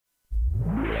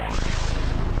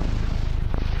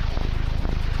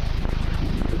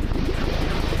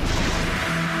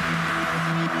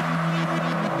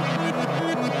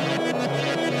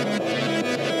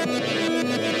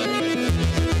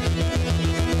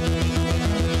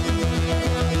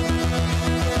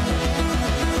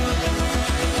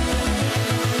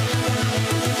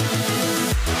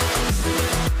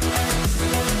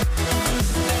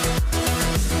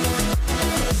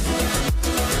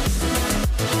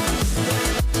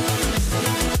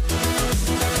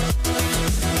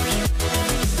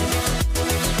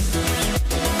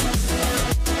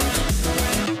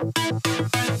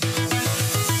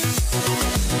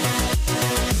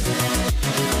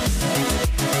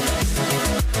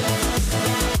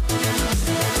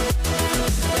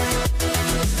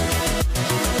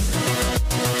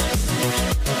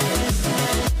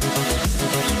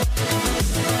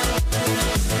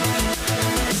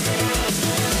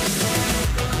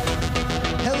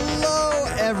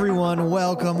everyone.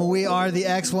 Welcome. We are the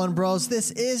X1 Bros.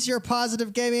 This is your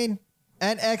positive gaming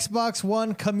and Xbox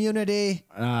One community.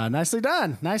 Nicely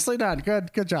done. Nicely done.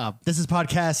 Good job. This is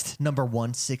podcast number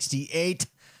 168.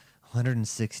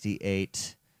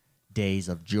 168 days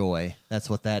of joy. That's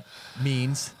what that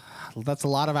means. That's a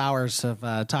lot of hours of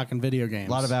talking video games.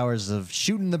 A lot of hours of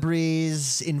shooting the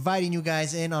breeze, inviting you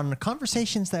guys in on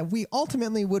conversations that we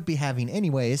ultimately would be having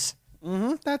anyways.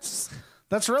 Mm-hmm.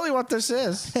 That's really what this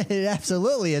is. It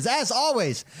absolutely is. As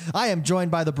always, I am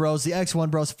joined by the bros, the X1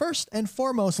 Bros. First and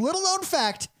foremost, little known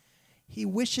fact, he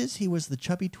wishes he was the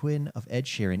chubby twin of Ed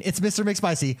Sheeran. It's Mr.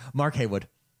 McSpicy, Mark Haywood.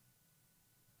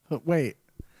 Wait.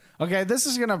 Okay, this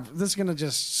is gonna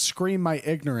just scream my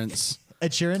ignorance.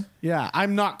 Ed Sheeran? Yeah,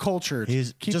 I'm not cultured.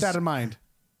 Keep that in mind.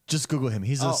 Just Google him.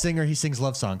 He's a singer. He sings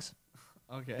love songs.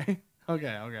 Okay. Oh,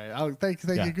 thank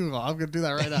Yeah. you, Google. I'm gonna do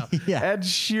that right now. Yeah. Ed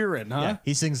Sheeran, huh? Yeah,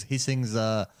 he sings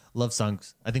love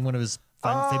songs. I think one of his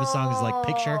famous songs is like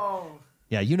Picture.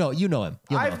 Yeah, you know him. You'll know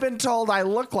I've him. been told I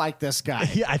look like this guy.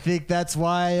 Yeah, I think that's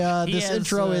why this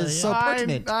intro is so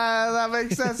pertinent. That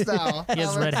makes sense now. He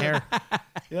has red hair.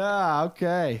 Yeah.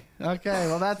 Okay.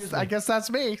 Well, I guess that's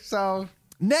me. So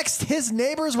Next, his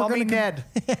neighbors were call me going to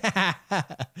Ned.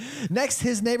 Next,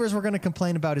 his neighbors were going to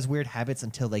complain about his weird habits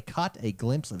until they caught a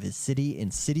glimpse of his city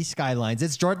in city skylines.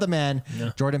 It's Jordan the man,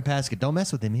 Jordan Paskett. Don't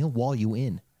mess with him; he'll wall you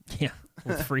in. Yeah,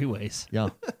 with freeways. Yeah,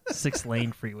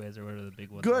 6-lane freeways or whatever the big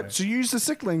ones are. Good. So you use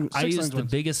the I used the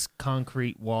biggest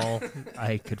concrete wall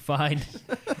I could find.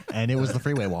 and it was the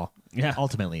freeway wall. Yeah.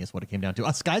 Ultimately, is what it came down to.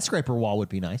 A skyscraper wall would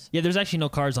be nice. Yeah, there's actually no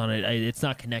cars on it. It's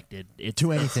not connected. It's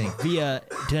To anything. to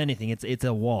anything. It's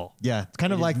a wall. Yeah, it's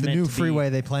kind of It is like the meant new to be- freeway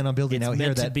they plan on building It's out here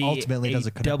meant to that be ultimately a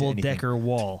doesn't connect to anything. double-decker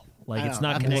wall. Like, it's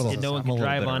not I'm a connected. little- No one I'm a can little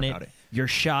drive bitter on about it. it. You're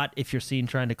shot if you're seen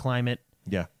trying to climb it.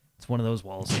 Yeah, It's one of those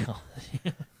walls.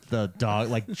 the dog,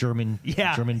 like German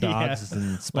dogs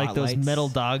and spotlights. Like those metal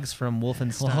dogs from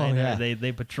Wolfenstein. Oh, yeah.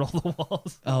 They patrol the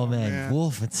walls. Oh man, Yeah.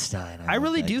 Wolfenstein. I love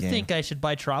really that do game. think I should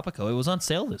buy Tropico. It was on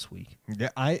sale this week. Yeah,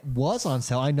 I was on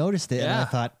sale. I noticed it, and I Yeah.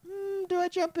 thought, do I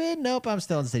jump in? Nope, I'm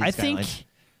still in City I Skylines. think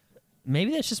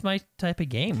maybe that's just my type of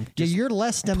game. Yeah, Just you're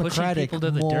less pushing democratic. people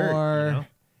to the more. dirt. You know?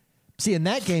 See, in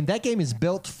that game is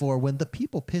built for when the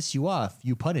people piss you off,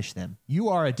 you punish them. You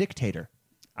are a dictator.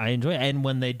 I enjoy it. And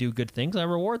when they do good things, I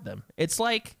reward them. It's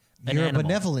like an You're animal. a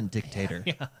benevolent dictator,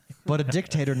 but a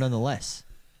dictator nonetheless.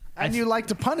 And you like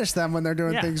to punish them when they're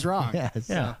doing Yeah. things wrong. Yes.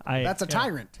 Yeah, That's a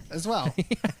tyrant as well.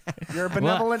 You're a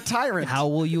benevolent tyrant. How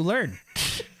will you learn?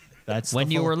 That's When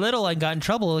the you full- were little and got in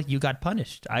trouble, you got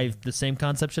punished. The same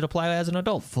concept should apply as an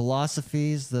adult.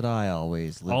 philosophies that I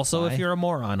always live Also, by. if you're a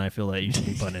moron, I feel that you should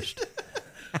be punished.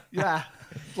 Yeah.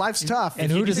 Life's tough. And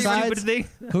If who you do decides? stupid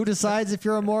thing- Who decides if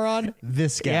you're a moron?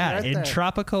 This guy. Yeah, right in there.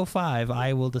 Tropico 5,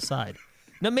 I will decide.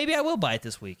 No, maybe I will buy it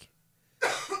this week.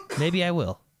 Maybe I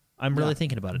will. I'm really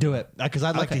thinking about it. Do it, because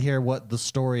I'd like to Okay. hear what the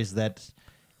stories that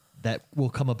will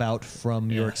come about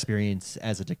from your experience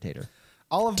as a dictator.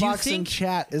 All of Do you Vox in think-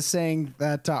 chat is saying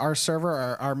that our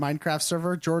server, our Minecraft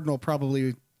server, Jordan will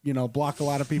probably, block a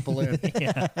lot of people in.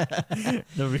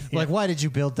 Like, why did you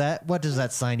build that? What does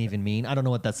that sign even mean? I don't know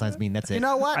what that signs mean. That's it. You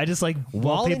know what? I just like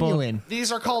Walling people. you in.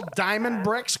 These are called diamond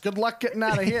bricks. Good luck getting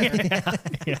out of here.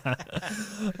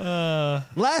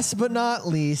 Last but not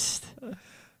least,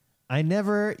 I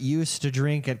never used to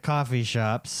drink at coffee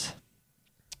shops.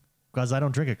 Because I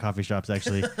don't drink at coffee shops,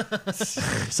 actually.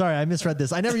 Sorry, I misread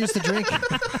this. I never used to drink.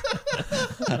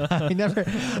 I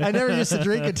never used to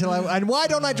drink until and why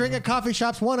don't I drink at coffee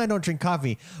shops? One, I don't drink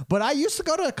coffee. But I used to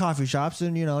go to coffee shops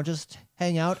and, just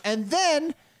hang out. And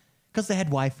then, because they had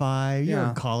Wi-Fi, you're Yeah.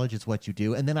 in college, it's what you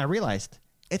do. And then I realized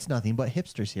it's nothing but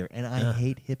hipsters here. And I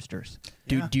hate hipsters.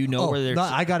 Do you know where they're... No,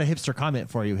 I got a hipster comment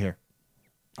for you here.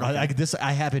 I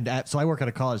happened at, so I work at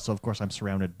a college, so of course I'm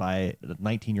surrounded by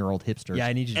 19-year-old hipsters. Yeah,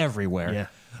 I need you to- everywhere. Yeah.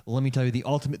 Let me tell you the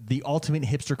ultimate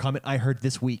hipster comment I heard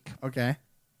this week Okay.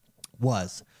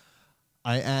 was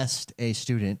I asked a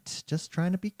student, just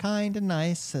trying to be kind and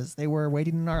nice as they were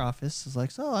waiting in our office, I was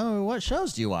like, so what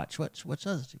shows do you watch? What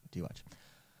shows do you watch?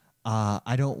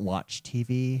 I don't watch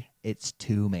TV. It's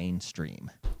too mainstream.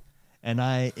 And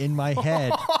in my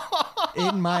head,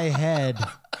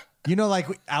 like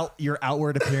your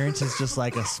outward appearance is just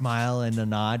like a smile and a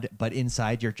nod, but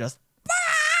inside you're just.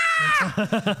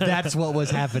 That's what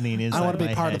was happening inside I want to be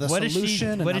my part head. of the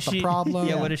solution and not the problem.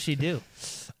 Yeah, what does she do?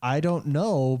 I don't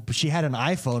know, but she had an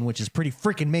iPhone, which is pretty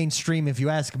freaking mainstream if you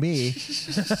ask me,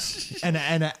 and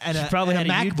probably and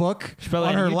a had a MacBook She probably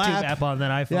on had her a YouTube lap. app on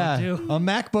that iPhone, Yeah, too. a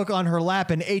MacBook on her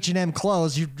lap and H&M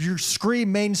clothes. You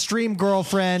scream mainstream,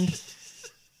 girlfriend.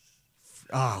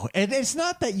 Oh, and it's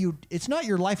not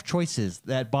your life choices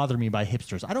that bother me by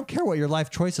hipsters. I don't care what your life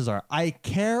choices are. I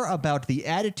care about the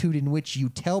attitude in which you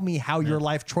tell me how your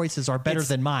life choices are better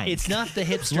than mine. It's not the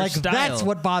hipster like style. that's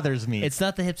what bothers me. It's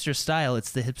not the hipster style.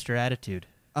 It's the hipster attitude.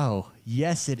 Oh,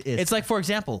 yes, it is. It's like, for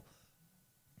example,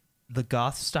 the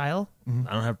goth style.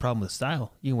 I don't have a problem with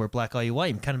style. You can wear black all you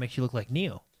want. It kind of makes you look like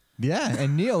Neo. yeah,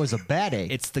 and Neo is a bad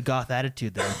egg. It's the goth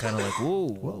attitude that I'm kind of like,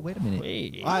 whoa, Wait a minute.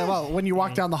 wait. Well, when you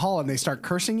walk down the hall and they start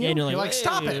cursing you, Yeah, and you're like, "Hey,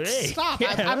 stop it. hey." Stop.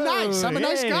 Yeah, I'm nice. I'm a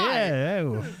nice hey, guy. yeah,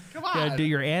 Come Gotta on. do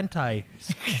your anti,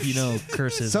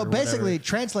 curses. So or basically, whatever.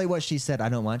 translate what she said. I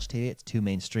don't watch TV. It's too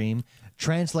mainstream.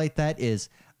 Translate that is,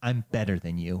 I'm better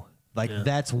than you. Like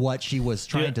that's what she was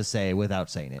trying to say without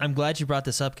saying it. I'm glad you brought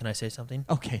this up. Can I say something?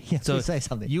 Okay, yeah. So please say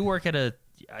something. You work at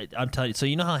I'm telling you. So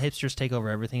you know how hipsters take over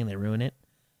everything and they ruin it.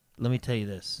 Let me tell you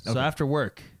this. So Okay. after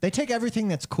work, They take everything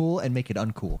that's cool and make it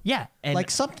uncool. yeah, and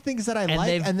like some things that I and like,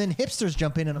 they've- and then hipsters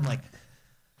jump in, and I'm like,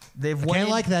 they've I went can't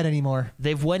in- like that anymore.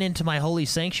 They've went into my holy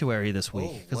sanctuary this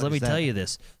week because what let me is tell that? you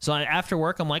this. So after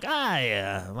work, I'm like,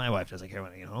 yeah, my wife doesn't care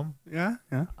when I get home. Yeah,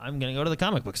 yeah. I'm gonna go to the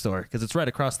comic book store because it's right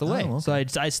across the way. okay.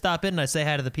 So I stop in and I say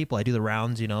hi to the people. I do the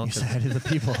rounds, you know. You 'cause, said to the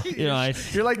people. you know,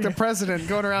 You're like the president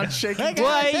going around shaking Hey, hands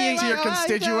Why, to you- your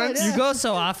constituents. you go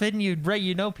so often, you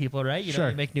know people, right? You know, Sure.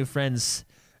 you make new friends.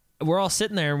 We're all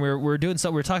sitting there and we're doing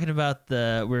something. We're talking about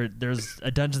there's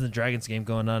a Dungeons and Dragons game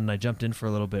going on, and I jumped in for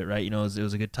a little bit, right? You know, it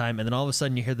was a good time, and then all of a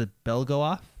sudden you hear the bell go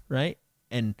off, right?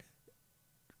 And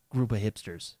group of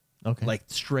hipsters, Okay. like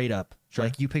straight up, Sure.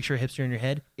 like you picture a hipster in your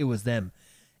head, it was them.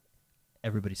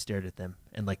 Everybody stared at them,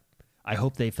 and like I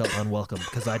hope they felt unwelcome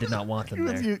because I did not want them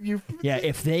there. You, Yeah,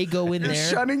 if they go in you're there,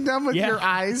 shunning them with Yeah. your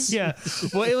eyes. yeah.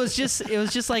 Well, it was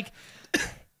just like.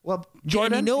 Well,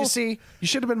 Jordan, you know- you see, you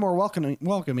should have been more welcoming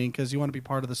because you want to be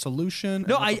part of the solution.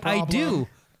 No, and not the I problem. do,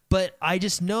 but I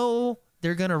just know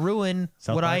they're gonna ruin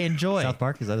South what Park? I enjoy. South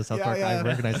Park? Is that a South Yeah, Park? yeah. I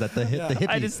recognize that. The hippie.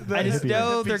 I just hippie.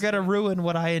 know they're gonna ruin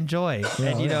what I enjoy,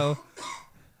 and you know,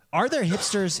 Are there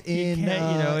hipsters in?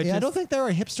 can't, you know, it yeah, I just- don't think there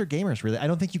are hipster gamers. Really, I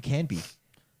don't think you can be.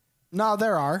 No,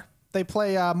 there are. They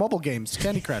play mobile games,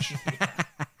 Candy Crush.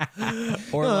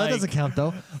 or no, like, that doesn't count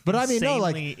though. But I mean, no,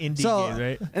 like insanely indie so, games,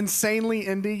 right? Insanely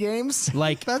indie games.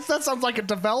 Like- that sounds like a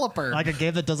developer. like a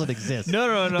game that doesn't exist.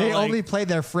 No, They like- only play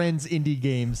their friends' indie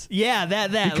games Yeah,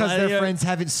 that because like, their you know, friends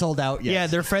haven't sold out yet. Yeah,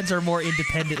 their friends are more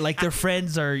independent. Like their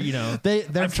friends are, you know, Their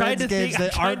I'm trying friends' to games think- I'm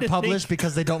that trying aren't to published think.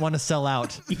 because they don't want to sell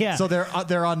out. Yeah. So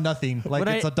they're on nothing. Like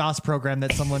When it's I- a DOS program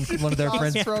that one of their DOS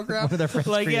friends program? one of their friends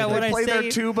Like, yeah, created. when they I play say-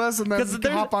 their tubas and then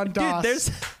there's- hop on DOS.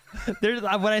 Dude, there's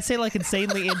when I say like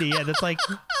insanely indie, yeah,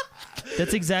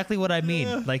 that's exactly what I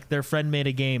mean. Like their friend made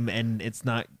a game and it's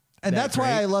not. And that that's why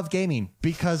great. I love gaming,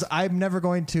 because I'm never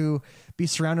going to be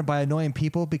surrounded by annoying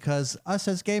people, because us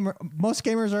as most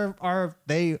gamers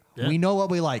we know what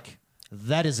we like.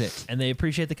 That is it. And they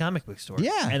appreciate the comic book store.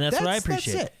 Yeah, and that's what I that's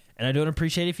appreciate. it. And I don't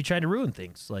appreciate if you try to ruin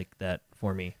things like that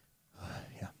for me.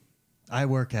 I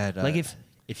work at Like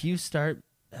if you start,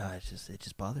 it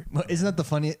just bothered me. well, isn't that the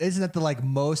funny? Isn't that the like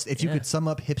most? If you Yeah. could sum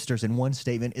up hipsters in one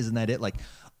statement, isn't that it? Like,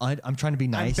 I'm trying to be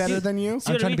nice. better than you? See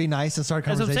I'm what I trying to be mean? nice and start a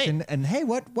That's what I'm conversation. And hey,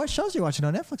 what shows are you watching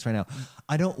on Netflix right now?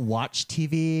 I don't watch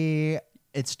TV.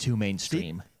 It's too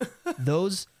mainstream.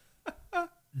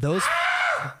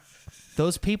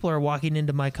 Those people are walking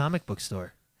into my comic book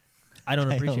store. I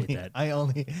don't appreciate that.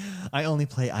 I only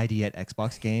play ID at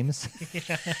Xbox games.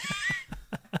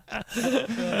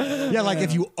 Yeah, like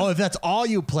if that's all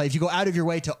you play, if you go out of your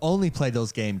way to only play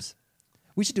those games,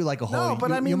 we should do like a whole. No, but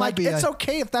you- I you mean, might like, be it's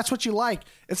okay if that's what you like.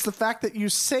 It's the fact that you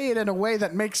say it in a way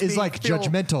that makes Is me like feel-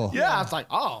 judgmental. Yeah, it's like,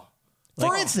 oh,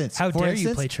 For instance, How for dare you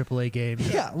instance- play AAA games?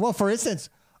 Yeah, well, for instance,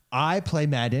 I play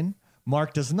Madden.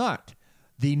 Mark does not.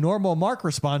 The normal Mark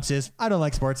response is, "I don't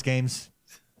like sports games.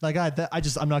 Like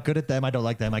I'm not good at them. I don't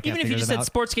like them. I can't Even if figure you just them said out."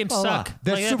 sports games Blah, blah, suck. blah.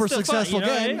 They're Like, that's super still fun, successful you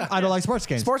know what I game. mean? I don't like sports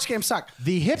games. sports games suck.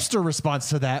 The hipster response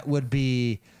to that would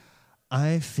be,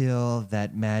 I feel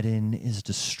that Madden is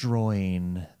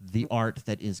destroying the art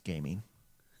that is gaming.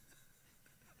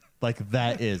 Like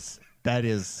that is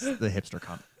the hipster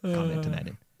comment to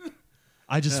Madden.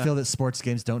 I just feel that sports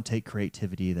games don't take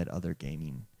creativity that other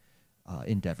gaming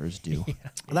endeavors do.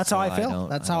 That's So how I I feel. don't-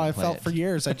 That's I how don't I play felt it. for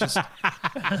years. I just,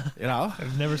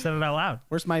 I've never said it out loud.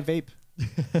 where's my vape?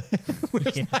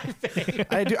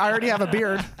 I already have a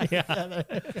beard. Yeah.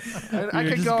 I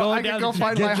could just go. going I down could go the-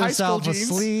 find my Get high school yourself a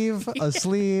jeans.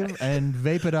 sleeve, and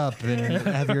vape it up, and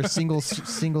have your single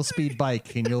speed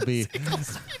bike, and you'll be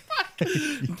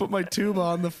Put my tuba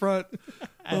on the front.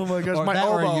 Oh my gosh, or my that,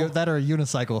 oboe. or a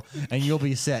unicycle, and you'll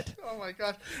be set. Oh my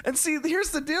gosh! And see, here's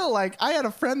the deal. Like, I had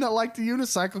a friend that liked the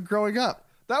unicycle growing up.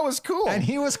 That was cool. And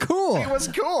he was cool. He was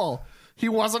cool. he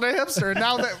wasn't a hipster.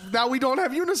 Now we don't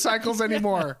have unicycles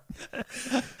anymore.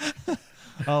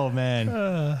 Oh man!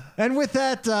 And with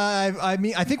that,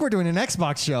 I think we're doing an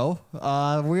Xbox show.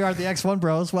 We are the X1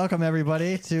 Bros. Welcome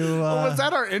everybody to. Was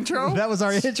that our intro? That was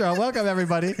our intro. Welcome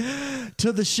everybody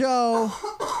to the show.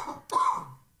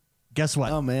 Guess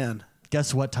what? Oh man!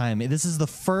 Guess what time? This is the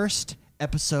first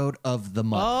episode of the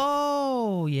month.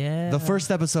 Oh, yeah. The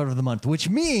first episode of the month, which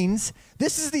means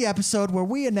this is the episode where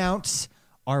we announce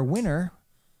our winner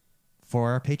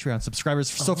for our Patreon subscribers.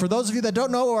 So for those of you that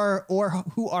don't know or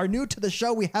who are new to the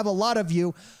show, we have a lot of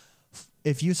you.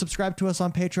 If you subscribe to us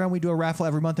on Patreon, we do a raffle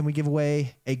every month and we give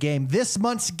away a game. This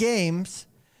month's games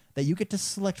that you get to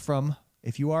select from,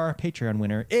 if you are a Patreon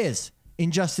winner, is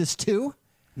Injustice 2,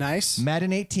 Nice.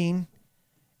 Madden 18,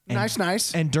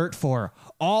 Nice. and Dirt 4.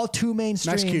 All two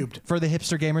mainstream Nice cubed. for the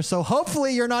hipster gamers. So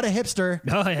hopefully you're not a hipster.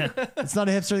 Oh, yeah. It's not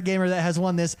a hipster gamer that has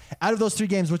won this. Out of those three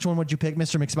games, which one would you pick,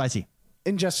 Mr. McSpicy?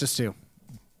 Injustice 2.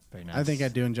 Very nice. I think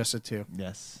I'd do Injustice 2.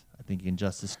 Yes, I think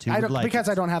Injustice 2 I would don't like because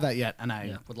it. I don't have that yet, and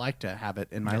I would like to have it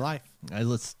in my life.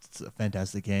 It's a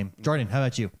fantastic game. Jordan, how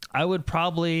about you? I would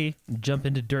probably jump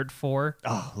into Dirt 4.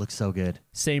 Oh, looks so good.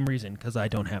 Same reason, because I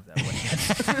don't have that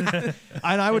one yet.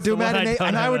 And I would do the one Madden I 8, don't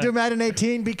and I have would it. do Madden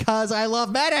 18 because I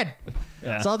love Madden.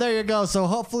 Yeah. So there you go. So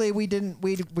hopefully we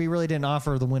really didn't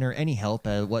offer the winner any help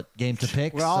at what game to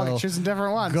pick. We're all so choosing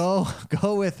different ones. go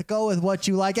with what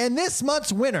you like. And this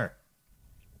month's winner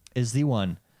is the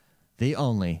one, the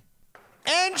only,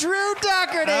 Andrew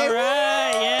Doherty. All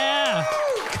right, yeah.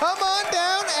 Come on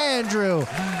down, Andrew.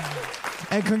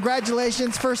 And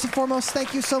congratulations, first and foremost.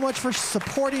 Thank you so much for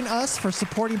supporting us, for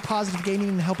supporting Positive Gaming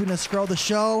and helping us grow the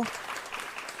show.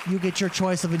 You get your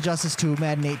choice of Injustice 2,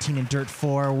 Madden 18, and Dirt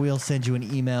 4. We'll send you an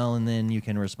email, and then you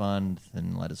can respond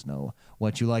and let us know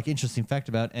what you like. Interesting fact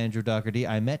about Andrew Doherty,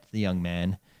 I met the young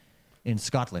man in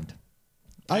Scotland.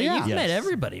 Oh, yeah. You've Yes. met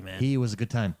everybody, man. He was a good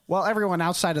time. Well, everyone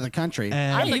outside of the country.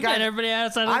 And- I'm the You've guy. met everybody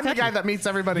outside of the I'm the country. guy that meets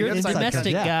everybody You're the inside the domestic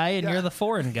domestic country. guy, and Yeah. you're the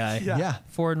foreign guy. Yeah.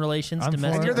 Foreign relations, I'm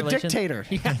domestic foreign. You're the relations. dictator.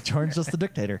 Jordan's just the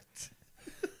dictator.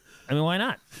 I mean, why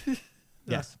not?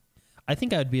 Yes. I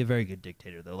think I would be a very good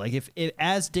dictator, though. Like, if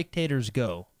as dictators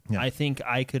go, Yeah. I think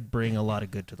I could bring a lot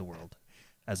of good to the world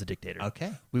as a dictator.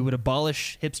 Okay. We would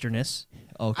abolish hipsterness.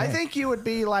 Okay. I think you would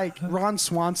be like Ron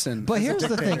Swanson. But as a here's the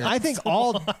thing. dictator. I think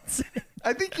all...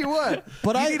 I think you would.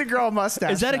 But you I- need to grow a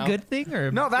mustache. Is that now. a good thing?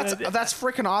 Or No, that's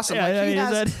freaking awesome. Yeah, like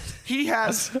I mean, he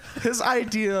has his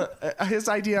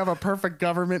idea of a perfect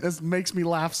government makes me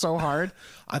laugh so hard.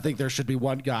 I think there should be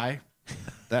one guy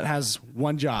that has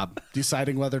one job,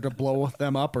 deciding whether to blow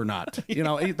them up or not. You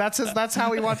know, that's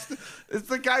how he wants. It's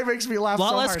the guy makes me laugh. a lot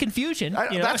so less hard. confusion.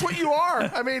 you know? That's what you are.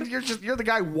 I mean, you're the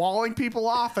guy walling people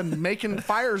off and making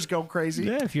fires go crazy.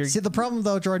 Yeah, if you're See, the problem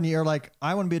though, Jordan, you're like,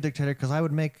 I want to be a dictator because I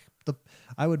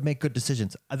would make good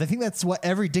decisions. I think that's what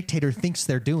every dictator thinks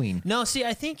they're doing. No, see,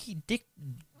 I think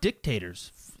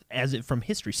dictators, from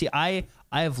history. See, I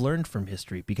have learned from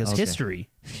history because Okay. history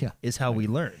Yeah. is how we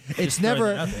learn. It's Just throwing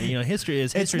never- that out there. You know, history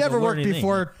is It's history's never a worked learning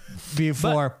thing.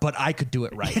 before, but I could do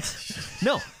it right.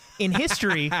 No, in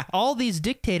history, all these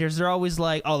dictators, they're always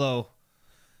like, although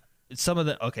some of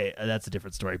the that's a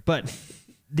different story, but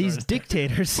these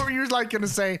dictators. What were you like going to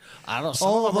say? I don't know. Some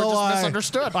of them were just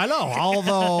misunderstood. I know.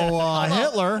 Although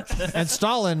Hitler and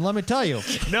Stalin, let me tell you,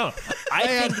 No,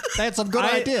 they had some good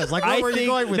ideas. Like, where I were you think-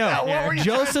 going with no, that? What were you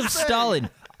Joseph trying to say? Stalin.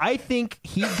 I think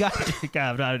he got.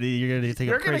 God, you're going to think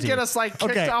You're I'm going to crazy. get us like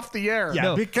kicked Okay. off the air. Yeah,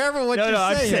 No. be careful what No, you no,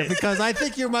 I'm say here saying- because I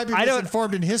think you might be I don't-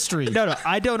 misinformed in history. No,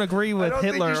 I don't agree I with don't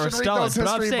Hitler think you or should read Stalin, those but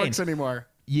I'm history saying books anymore.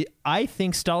 I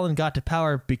think Stalin got to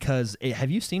power because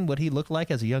have you seen what he looked like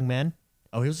as a young man?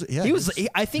 Oh, I think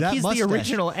that he's mustache. the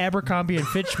original Abercrombie and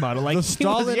Fitch model. Like The he was-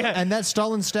 Stalin yeah. and that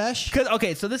Stalin stash.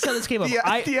 Okay, so this is how this came up. The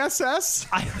SS?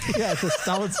 Yeah, the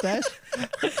Stalin stash.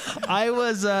 I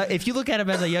was if you look at him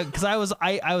as a young, because I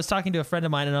was talking to a friend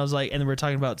of mine and I was like, and we were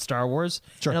talking about Star Wars,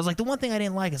 Sure. and I was like, the one thing I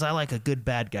didn't like is I like a good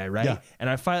bad guy, right? Yeah. And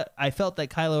I felt that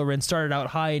Kylo Ren started out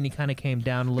high and he kind of came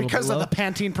down a little Because bit of low. the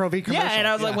Pantene Pro V commercial. Yeah, and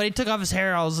I was like, when he took off his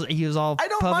hair, he was all. I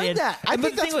don't puffy mind and- that. I but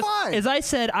think the thing that's was, fine. As I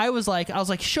said, I was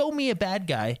like, show me a bad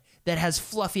guy that has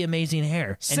fluffy, amazing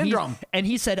hair. Syndrome. And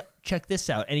he said, check this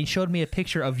out, and he showed me a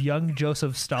picture of young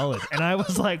Joseph Stalin, and I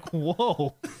was like,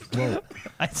 whoa.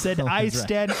 I said, I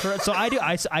stand for. So I do.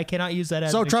 I cannot use that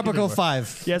as. So an excuse Tropical anymore.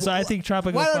 5. Yeah, so I think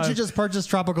Tropical. Why don't 5 you just purchase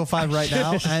Tropical 5 right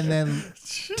now and then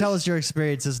tell us your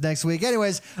experiences next week?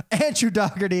 Anyways, Andrew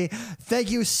Doherty,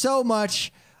 thank you so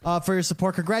much for your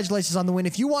support. Congratulations on the win.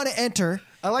 If you want to enter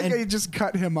I like how you just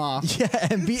cut him off.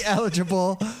 and be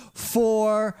eligible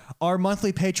for our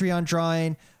monthly Patreon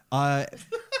drawing,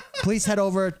 please head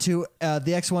over to the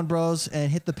X1 Bros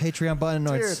and hit the Patreon button.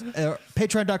 Or it's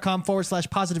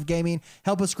patreon.com/positive gaming.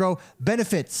 Help us grow.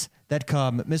 Benefits that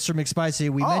come. Mr. McSpicy,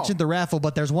 we mentioned the raffle,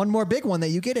 but there's one more big one that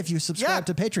you get if you subscribe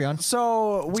to Patreon.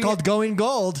 So It's called Going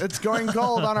Gold. It's going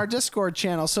gold on our Discord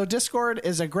channel. So Discord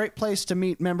is a great place to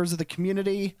meet members of the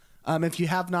community. If you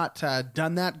have not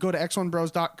done that, go to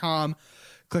x1bros.com,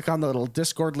 click on the little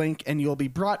Discord link, and you'll be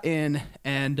brought in.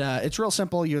 And it's real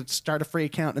simple. You start a free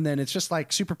account, and then it's just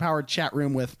like super powered chat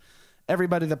room with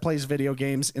everybody that plays video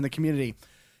games in the community.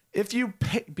 If you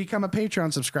become a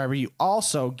Patreon subscriber, you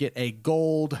also get a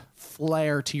gold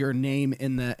flare to your name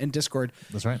in Discord.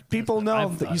 That's right. People know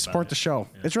that you support the show.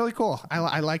 Yeah. It's really cool.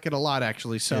 I like it a lot,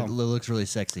 actually. So It looks really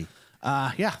sexy.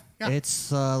 yeah.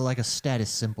 It's like a status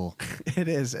symbol. It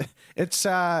is.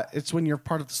 It's when you're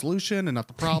part of the solution and not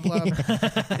the problem.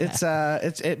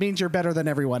 It means you're better than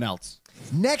everyone else.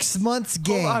 Next month's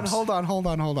games. Hold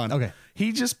on. Okay.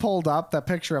 He just pulled up that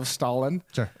picture of Stalin.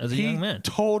 Sure. As a He young man.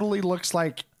 totally looks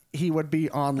like he would be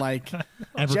on like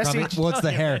Jesse. Well, it's the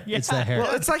hair. It's the hair.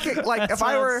 Well, it's like if That's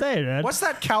I what were. I'm saying, man. What's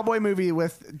that cowboy movie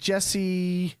with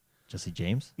Jesse? Jesse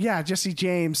James? Yeah, Jesse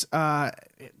James.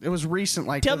 It was recent.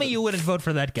 Like, Tell me you wouldn't vote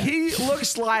for that guy. He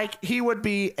looks like he would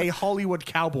be a Hollywood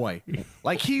cowboy.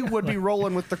 Like he would be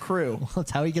rolling with the crew. Well,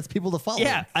 that's how he gets people to follow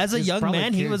Yeah, him. as a He's young probably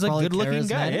man, he was a probably good-looking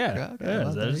guy. charismatic. Yeah, Okay, yeah,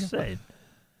 well, there that's you go. saying.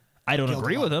 I don't Killed a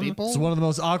agree lot with of him. people. It's one of the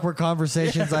most awkward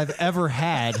conversations I've ever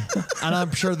had. And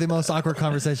I'm sure the most awkward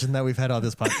conversation that we've had on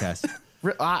this podcast.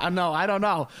 No, I don't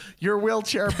know. Your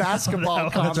wheelchair basketball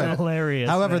That's comment. hilarious.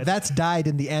 However, man. that's died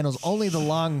in the annals. Only the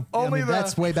long. Only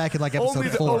that's way back in like episode only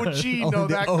the 4. OG Only know the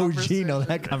that OG conversation. know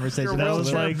that conversation. Your that was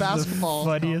wheelchair like basketball.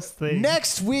 the funniest thing.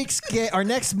 Next week's our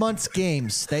next month's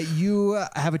games that you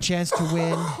have a chance to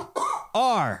win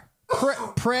are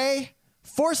Prey,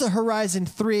 Forza Horizon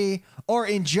 3, or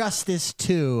Injustice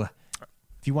 2.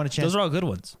 If you want a chance, Those are all good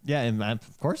ones. yeah, and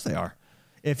of course they are.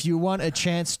 If you want a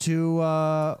chance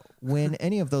to win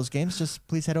any of those games, just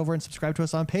please head over and subscribe to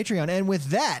us on Patreon. And with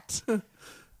that,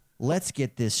 let's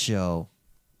get this show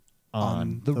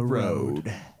on the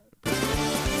road.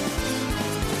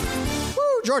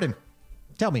 Woo, Jordan,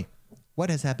 tell me, what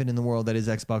has happened in the world that is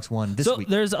Xbox One this So week?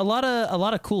 there's a lot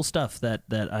of cool stuff that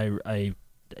I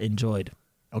enjoyed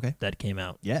Okay. that came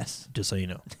out. Yes. Just so you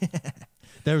know.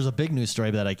 There's a big news story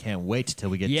that I can't wait till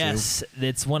we get to. Yes,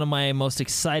 it's one of my most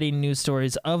exciting news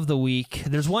stories of the week.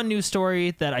 There's one news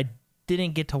story that I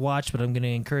didn't get to watch, but I'm going to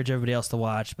encourage everybody else to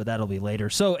watch, but that'll be later.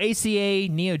 So ACA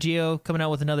Neo Geo coming out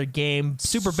with another game,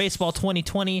 Super Baseball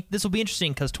 2020. This will be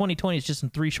interesting because 2020 is just in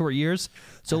 3 short years.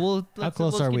 So How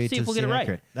close are we see to if we'll get it seeing right.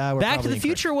 accurate? We're Back to probably the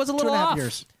Future was a little 2.5 off.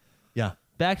 years. Yeah.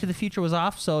 Back to the Future was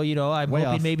off, so I'm Way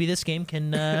hoping off. maybe this game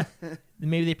can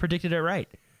maybe they predicted it right.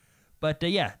 But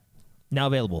yeah, now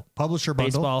available. Publisher bundle.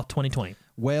 Baseball 2020.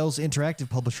 Wales Interactive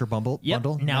Publisher bundle. Yep,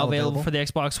 bundle now available for the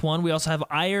Xbox One. We also have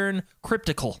Iron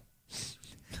Cryptical.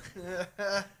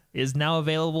 Is now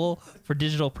available for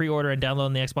digital pre-order and download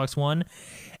on the Xbox One.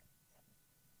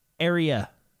 Area.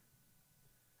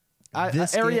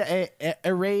 This Area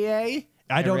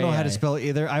I don't know how to Array. spell it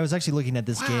either. I was actually looking at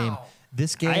this game.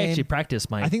 This game. I actually practiced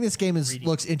my. I think this game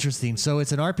looks interesting. So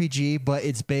it's an RPG, but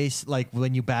it's based like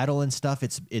when you battle and stuff.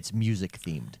 It's music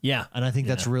themed. Yeah. and I think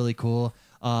that's really cool.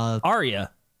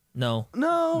 Aria. No.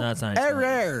 No, it's not.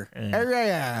 Area.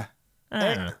 Area. I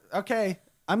don't know. Okay,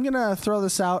 I'm gonna throw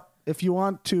this out. If you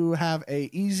want to have a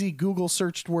easy Google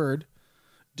searched word,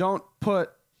 don't put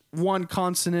 1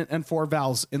 consonant and 4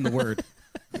 vowels in the word.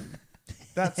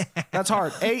 That's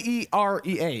hard.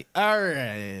 AEREA.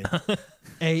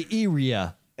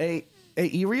 Area.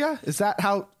 Area? Is that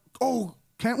how? Oh,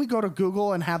 can't we go to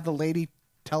Google and have the lady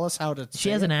tell us how to? She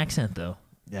has an accent though.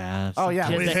 Yeah. Oh yeah,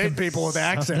 She has we that hate people with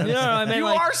accents. No, I mean you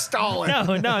like, are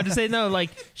Stalin. No, I'm just saying no.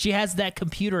 Like she has that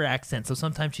computer accent, so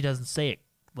sometimes she doesn't say it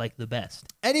like the best.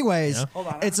 Anyways, Yeah. Hold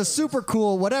on, it's a super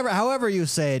cool, however you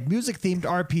say it, music themed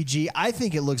RPG. I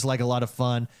think it looks like a lot of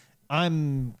fun.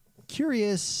 I'm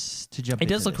curious to jump It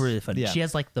into does look this. really fun. Yeah. She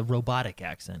has like the robotic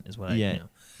accent, is what Yeah.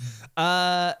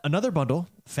 I know. Another bundle,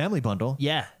 family bundle,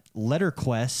 Yeah. Letter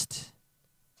Quest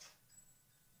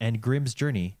and Grimm's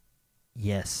Journey.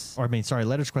 Yes.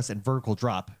 Letters Quest and Vertical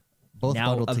Drop. Both Now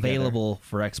bundled together. available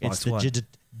for Xbox It's the One.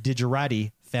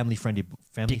 Digirati family-friendly.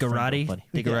 Digerati?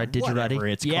 Digerati? Whatever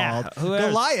it's Yeah. called. Who else?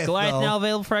 Goliath, Goliath though. now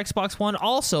available for Xbox One.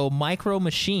 Also, Micro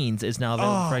Machines is now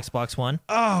available for Xbox One.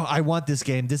 Oh, I want this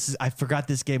game. I forgot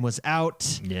this game was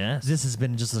out. Yes. This has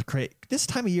been just this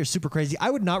time of year is super crazy. I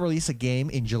would not release a game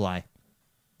in July.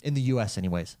 In the US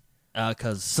anyways.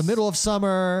 Because It's the middle of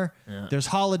summer. Yeah. There's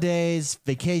holidays,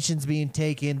 vacations being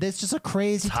taken. It's just a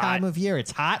crazy hot. time of year.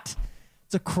 It's hot.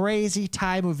 It's a crazy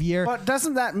time of year. But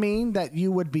doesn't that mean that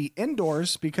you would be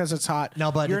indoors because it's hot? No,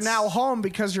 but you're it's- now home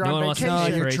because you're No one on wants to no,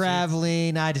 vacation. see you're Crazy.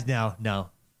 traveling. No.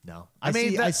 I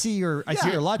mean, I that- see your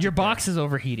yeah. logic. Your there. box is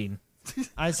overheating.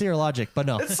 I see your logic, but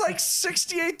no. It's like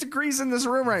 68 degrees in this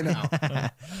room right now.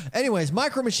 Anyways,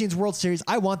 Micro Machines World Series.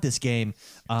 I want this game.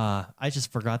 I just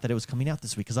forgot that it was coming out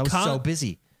this week because I was so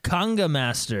busy. Conga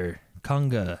Master.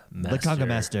 Conga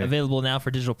Master. Available now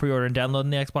for digital pre-order and download on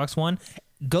the Xbox One.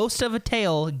 Ghost of a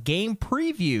Tale game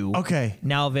preview. Okay.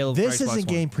 Now available This for Xbox isn't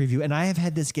One. game preview, and I have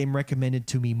had this game recommended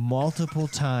to me multiple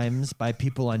times by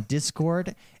people on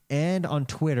Discord and on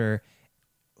Twitter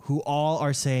who all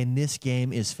are saying this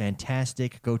game is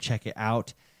fantastic. Go check it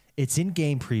out. It's in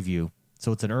game preview,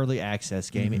 so it's an early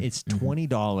access game. It's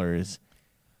 $20.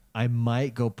 I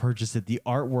might go purchase it. The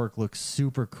artwork looks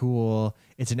super cool.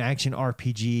 It's an action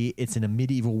RPG. It's in a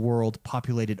medieval world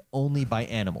populated only by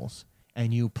animals,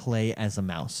 and you play as a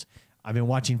mouse. I've been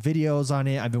watching videos on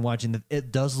it. I've been watching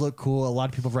it does look cool. A lot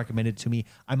of people have recommended it to me.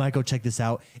 I might go check this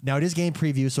out. Now it is game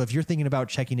preview, so if you're thinking about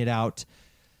checking it out,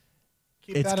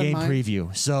 Keep it's that in game mind.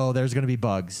 preview. So there's going to be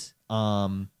bugs.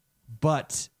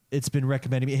 But it's been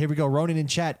recommended me. Here we go. Ronan in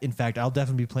chat. In fact, I'll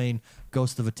definitely be playing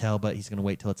Ghost of a Tale, but he's going to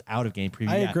wait till it's out of game preview.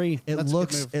 I Yeah, agree. It That's a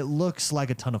good move. looks like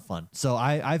a ton of fun. So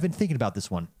I've been thinking about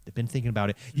this one. I've been thinking about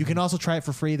it. You can also try it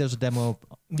for free. There's a demo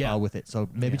Yeah. with it. So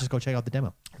maybe just go check out the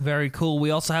demo. Very cool.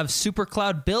 We also have Super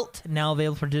Cloud Built, now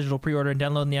available for digital pre-order and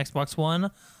download on the Xbox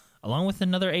One, along with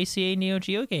another ACA Neo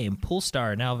Geo game,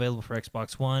 Poolstar, now available for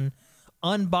Xbox One.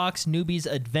 Unbox Newbie's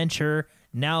Adventure,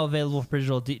 now available for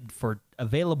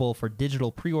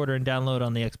digital pre-order and download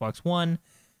on the Xbox One.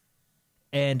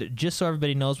 And just so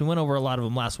everybody knows, we went over a lot of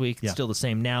them last week. It's Yeah. still the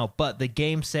same now, but the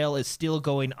game sale is still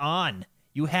going on.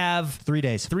 You have 3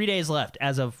 days. 3 days left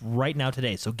as of right now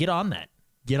today, so get on that.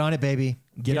 Get on it, baby.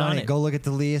 Get on on it. it. Go look at the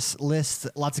list.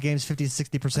 Lots of games, 50 to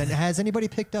 60%. Has anybody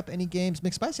picked up any games?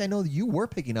 McSpicy, I know you were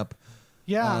picking up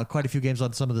Yeah. quite a few games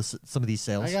on some of these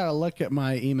sales. I got to look at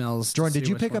my emails. to Jordan, see did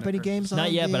you which pick one up I any purchased. games? on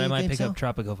Not yet, but the I might game pick sale? up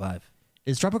Tropico 5.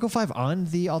 Is Tropical 5 on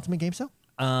the Ultimate Game Sale?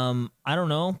 I don't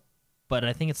know, but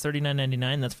I think it's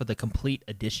 $39.99. That's for the complete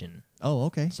edition, Oh,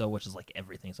 okay. so which is like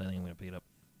everything. So I think I'm gonna pick it up.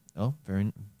 Oh,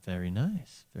 very, very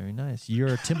nice. Very nice.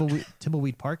 Your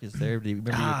Timbleweed Park is there. Do you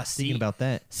remember you were thinking see. about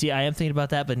that? See, I am thinking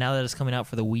about that, but now that it's coming out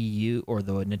for the Wii U or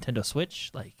the Nintendo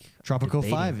Switch, like Tropical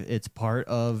debating. 5, it's part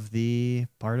of the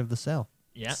sale.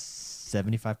 Yeah.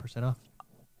 75% off.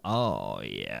 Oh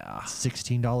yeah.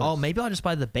 $16. Oh, maybe I'll just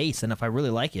buy the base, and if I really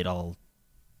like it, I'll.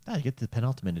 Ah, you get the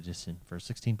penultimate edition for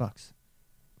 $16.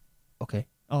 Okay.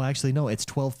 Oh, actually, no, it's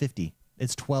 $12.50.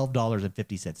 It's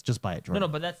 $12.50. Just buy it, No, Jordan. no,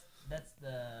 but that's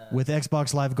the. With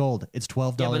Xbox Live Gold, it's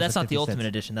 $12. Yeah, but that's not the Ultimate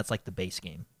Edition. That's like the base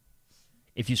game.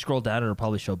 If you scroll down, it'll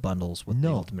probably show bundles with the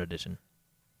No. Ultimate Edition.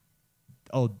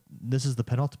 Oh, this is the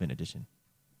penultimate edition.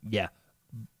 Yeah,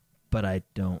 but I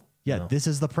don't. Yeah, know. this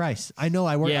is the price. I know.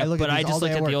 I work. Yeah, I look but at I these all just day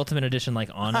looked at at the work. Ultimate Edition like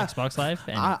on Xbox Live,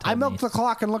 and it I told milk me- the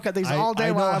clock and look at these all day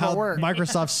I while know I'm how at work.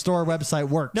 Microsoft Store website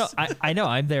works. No, I know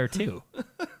I'm there too.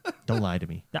 Don't lie to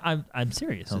me. No, I'm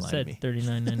serious. Don't It lie to said me.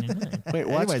 $39.99. Wait,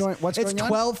 what's it's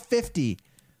going on? $12.50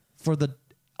 for the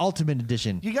Ultimate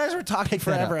Edition. You guys were talking Pick that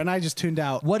forever, up. and I just tuned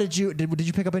out. What did you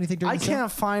pick up anything during I the sale?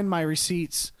 can't find my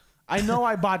receipts. I know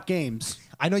I bought games.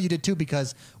 I know you did too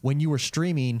because when you were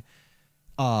streaming,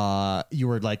 you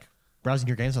were like browsing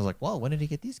your games. I was like, well, when did he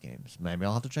get these games? Maybe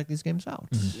I'll have to check these games out.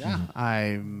 Yeah,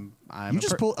 I'm You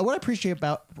just pull. What I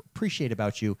appreciate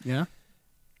about you, Yeah.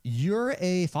 you're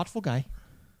a thoughtful guy.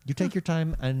 You take your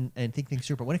time and think things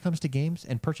through. But when it comes to games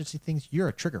and purchasing things, you're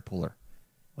a trigger puller,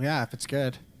 Well, yeah, if it's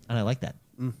good. and I like that.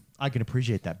 I can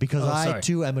appreciate that because I sorry.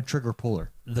 too am a trigger puller.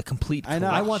 The complete. I know.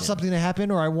 I want collection. something to happen,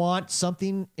 or I want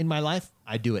something in my life.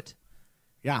 I do it,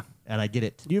 Yeah. and I get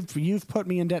it. You've put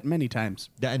me in debt many times.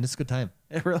 Yeah, and it's a good time.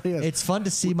 It really is. It's fun to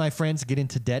see my friends get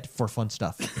into debt for fun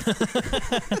stuff.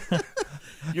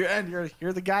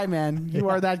 You're the guy, man. You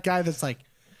are that guy that's like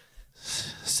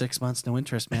 6 months no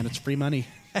interest, man. It's free money.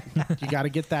 You got to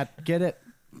get that. Get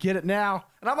it now.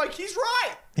 And I'm like, he's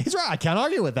right. He's right. I can't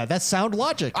argue with that. That's sound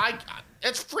logic.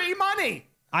 It's free money.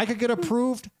 I could get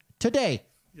approved today.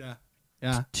 Yeah.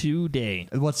 Yeah. today.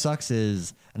 What sucks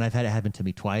is, and I've had it happen to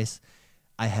me twice,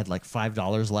 I had like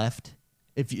 $5 left.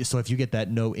 If you get that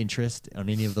no interest on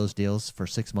any of those deals for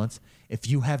 6 months, if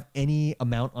you have any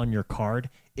amount on your card,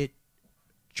 it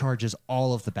charges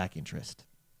all of the back interest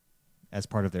as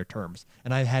part of their terms.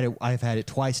 And I've had it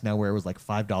twice now where it was like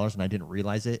 $5 and I didn't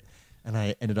realize it, and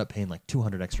I ended up paying like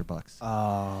 $200 extra.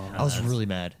 Oh. I was really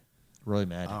mad. Really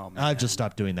mad. Oh, man. I've just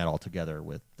stopped doing that altogether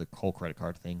with the whole credit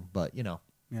card thing. But, Yeah.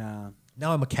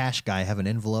 now I'm a cash guy. I have an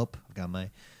envelope. I've got my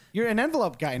You're an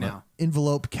envelope guy now.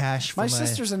 Envelope cash for My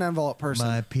sister's an envelope person.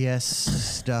 my PS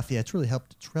stuff. Yeah, it's really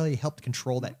helped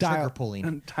control that trigger pulling,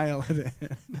 and dial it in.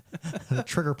 the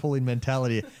trigger pulling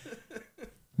mentality.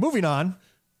 Moving on.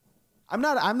 I'm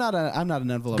not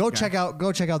an envelope. Go guy. check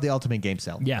out the Ultimate Game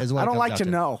Sale. Yeah. is what I it don't comes like out to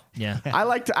know. Yeah. I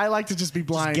like to just be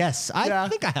blind. Guess. I Yeah.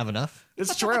 think I have enough.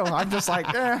 It's true. I'm just like,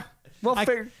 we'll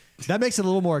figure. That makes it a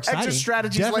little more exciting.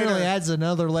 strategies Definitely later. adds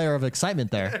another layer of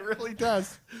excitement there. It really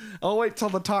does. I'll wait till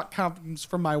the talk comes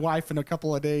from my wife in a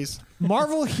couple of days.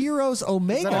 Marvel Heroes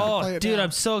Omega. Is that all? Oh, Play it dude, now. I'm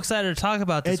so excited to talk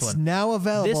about this It's one. now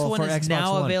available This one for is Xbox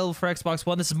now One. available for Xbox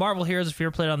One. This is Marvel Heroes. If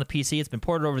you're playing on the PC, it's been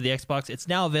ported over to the Xbox. It's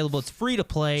now available. It's free to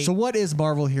play. So what is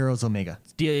Marvel Heroes Omega?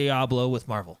 Diablo with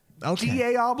Marvel. Okay.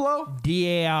 Diablo?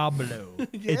 Diablo.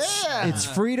 It's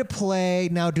free to play.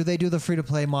 Now, do they do the free to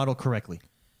play model correctly?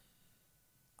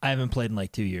 I haven't played in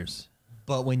like 2 years.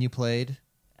 But when you played,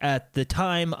 At the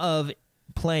time of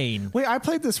playing, Wait, I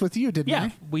played this with you, didn't yeah,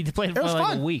 I? we played it It for was like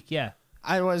fun. a week. Yeah,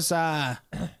 I was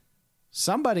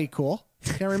somebody cool.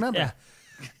 Can't remember. yeah.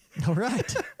 all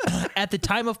right. At the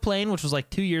time of playing, which was like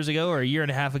 2 years ago or a year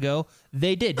and a half ago,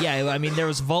 they did. Yeah, I mean, there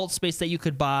was vault space that you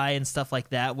could buy and stuff like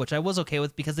that, which I was okay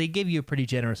with because they gave you a pretty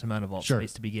generous amount of vault Sure.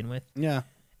 space to begin with. Yeah.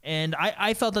 And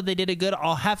I felt that they did it good.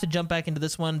 I'll have to jump back into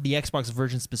this one, the Xbox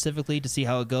version specifically, to see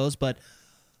how it goes. But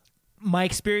my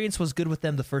experience was good with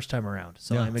them the first time around.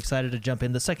 So Yeah. I'm excited to jump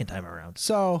in the second time around.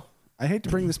 So I hate to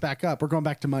bring this back up. We're going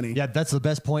back to money. Yeah, that's the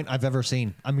best point I've ever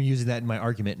seen. I'm using that in my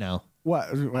argument now. What?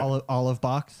 Olive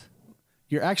box.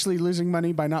 You're actually losing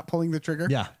money by not pulling the trigger?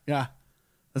 Yeah. Yeah.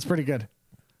 That's pretty good.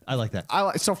 I like that.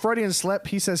 So Freudian slip,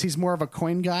 he says he's more of a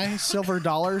coin guy, silver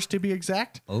dollars to be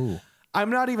exact. Oh. I'm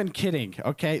not even kidding.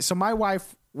 Okay. So my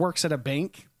wife works at a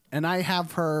bank and I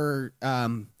have her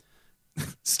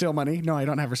steal money. No, I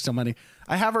don't have her steal money.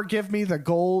 I have her give me the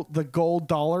gold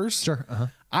dollars. Sure. Uh-huh.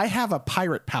 I have a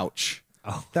pirate pouch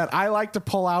that I like to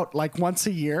pull out like once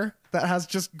a year that has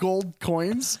just gold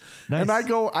coins. Nice. And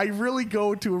I really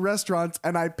go to restaurants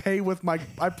and I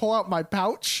pull out my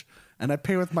pouch and I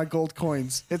pay with my gold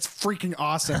coins. It's freaking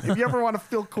awesome. If you ever want to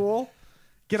feel cool,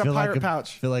 get a pirate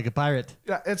pouch. Feel like a pirate.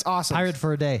 Yeah, it's awesome. Pirate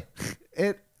for a day.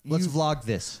 Let's You vlog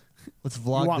this. Let's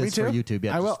vlog want me this to? for YouTube.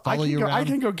 Yeah, I will. just follow you around. I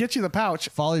can go get you the pouch.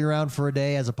 Follow you around for a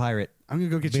day as a pirate. I'm gonna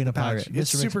go get Being you a the pouch. pirate.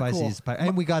 It's Mr. super cool. McSpicy's pirate.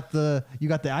 And you got the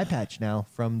eye patch now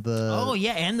from the Oh,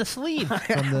 yeah, and the sleeve.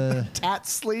 from the Tat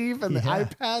sleeve and the Yeah, eye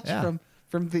patch yeah.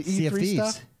 from the E3 CFDs.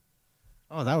 stuff.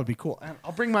 Oh, that would be cool. And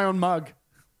I'll bring my own mug.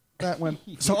 That one.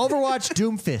 So Overwatch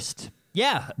Doomfist.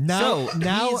 Yeah. Now so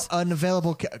now an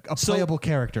available playable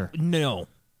character. No.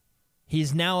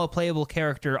 He's now a playable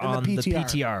character the on the PTR.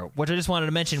 PTR, which I just wanted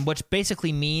to mention, which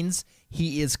basically means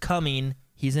he is coming.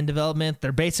 He's in development.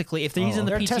 They're basically, if he's in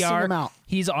the They're testing him PTR, out.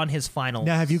 he's on his final.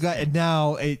 Now have you got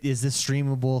is this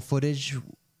streamable footage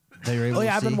that you're able Oh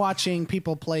yeah, to I've see? been watching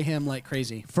people play him like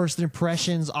crazy. First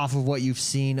impressions off of what you've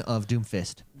seen of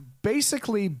Doomfist.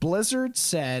 Basically, Blizzard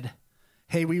said,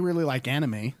 "Hey, we really like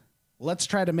anime. Let's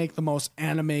try to make the most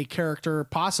anime character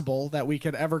possible that we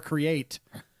could ever create."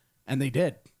 And they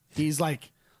did. He's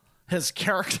like his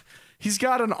character. He's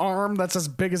got an arm that's as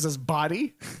big as his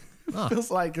body.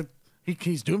 Feels like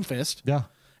he's Doomfist. Yeah.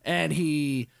 And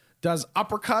he does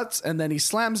uppercuts and then he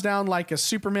slams down like a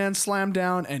Superman slam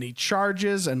down and he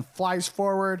charges and flies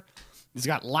forward. He's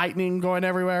got lightning going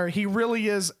everywhere. He really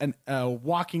is a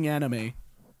walking anime.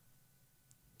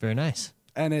 Very nice.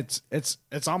 And it's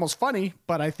almost funny,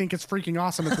 but I think it's freaking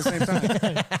awesome at the same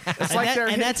time. It's like they're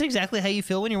and that's exactly how you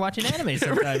feel when you're watching anime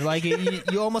sometimes. Like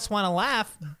you almost want to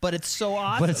laugh, but it's so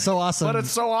awesome. But it's so awesome. but it's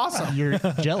so awesome. You're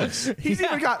jealous. He's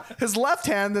even got his left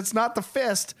hand that's not the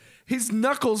fist. His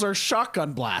knuckles are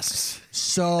shotgun blasts.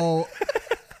 So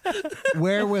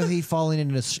where will he fall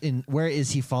in where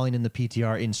is he falling in the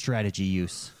PTR in strategy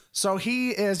use? So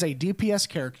he is a DPS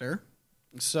character.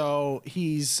 So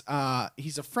he's a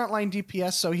frontline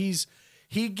DPS. So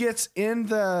he gets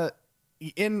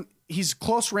he's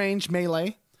close range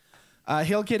melee.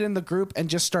 He'll get in the group and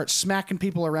just start smacking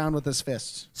people around with his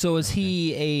fists. So is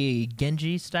he a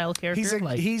Genji style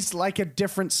character? He's like a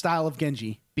different style of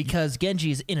Genji. Because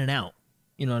Genji is in and out.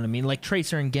 You know what I mean? Like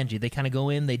Tracer and Genji, they kind of go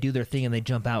in, they do their thing, and they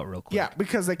jump out real quick. Yeah,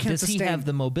 because they can't Does he sustain. have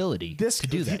the mobility this to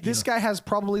do that? This guy has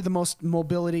probably the most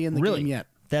mobility in the really game yet.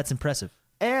 That's impressive.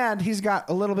 And he's got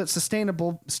a little bit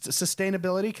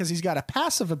sustainability because he's got a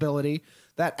passive ability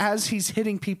that as he's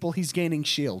hitting people, he's gaining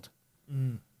shield.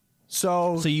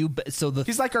 So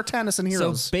He's like Artanis in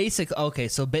Heroes.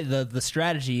 So the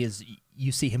strategy is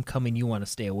you see him coming, you want to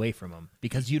stay away from him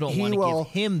because you don't want to give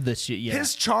him the shit. Yeah.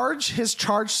 His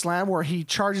charge slam where he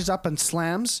charges up and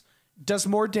slams does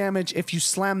more damage if you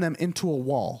slam them into a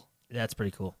wall. That's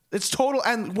pretty cool. It's total.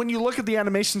 And when you look at the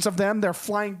animations of them, they're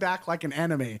flying back like an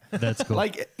anime. That's cool.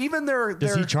 Like even their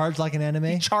Does he charge like an anime?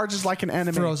 he charges like an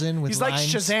anime. Frozen with He's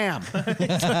lines. like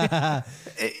Shazam.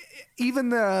 Even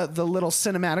the little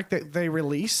cinematic that they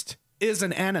released is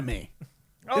an anime.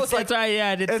 Oh, It's that's right. Yeah,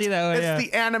 I did see that one. It's Yeah.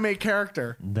 the anime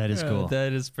character. That is cool.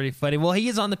 That is pretty funny. Well, he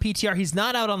is on the PTR. He's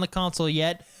not out on the console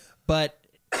yet, but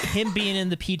him being in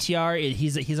the PTR,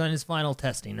 he's on his final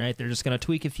testing, right? They're just going to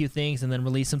tweak a few things and then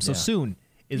release him so soon.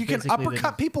 Is You can basically the-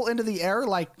 uppercut people into the air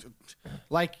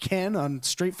like Ken on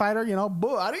Street Fighter,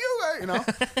 boo, how do you know?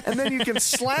 And then you can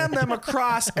slam them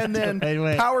across and then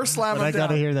Wait. power slam But them I down.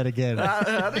 gotta hear that again.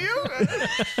 How do you?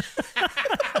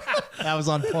 That was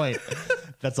on point.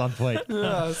 That's on point.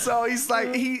 So he's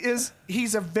like he's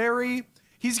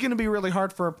going to be really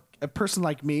hard for a person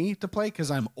like me to play because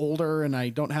I'm older and I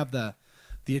don't have the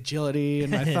agility in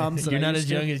my thumbs. that You're I not used as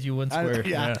to. young as you once were.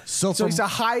 Yeah. So So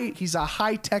from- he's a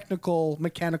high technical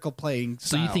mechanical playing.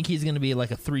 So you style. think he's going to be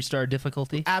like a 3-star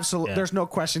difficulty? Absolutely? Yeah. There's no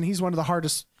question. He's one of the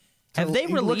hardest. Have they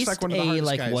he looks released like one of the a hardest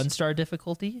like guys. 1-star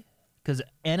difficulty? Because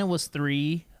Anna was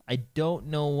 3. I don't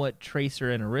know what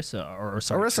Tracer and Orisa are. Or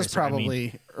sorry, Orissa's Tracer, I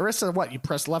mean- probably Orisa. What you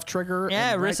press left trigger?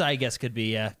 Yeah, and right- Orisa, I guess, could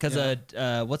be, yeah. Because,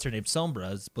 what's her name?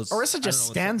 Sombra was. Orisa I don't just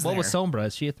know stands what was there. Sombra?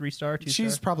 Is she a 3-star, 2-star?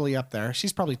 She's probably up there.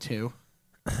 She's probably 2.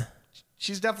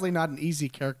 She's definitely not an easy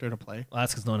character to play. Well,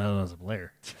 that's because no one knows a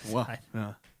player. Well,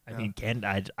 I mean,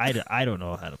 I don't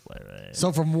know how to play. Right?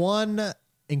 So from one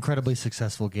incredibly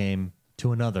successful game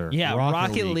to another, Yeah,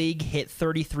 Rocket League hit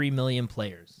 33 million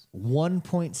players.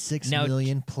 1.6 Now-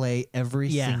 million play every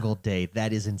Yeah. single day.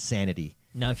 That is insanity.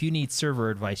 Now, if you need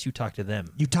server advice, you talk to them.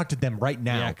 You talk to them right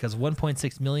now. Yeah, because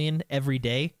 1.6 million every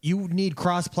day. You need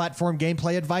cross-platform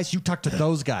gameplay advice. You talk to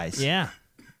those guys. Yeah.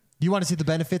 You want to see the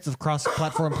benefits of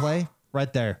cross-platform play?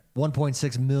 Right there.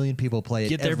 1.6 million people play it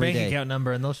Get their every bank day. account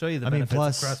number and they'll show you the I mean, benefits of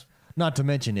plus, cross. not to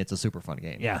mention, it's a super fun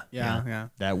game. Yeah. yeah.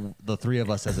 That the three of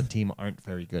us as a team aren't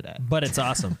very good at. But it's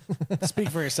awesome. Speak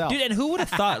for yourself. Dude, and who would have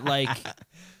thought, like,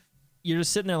 you're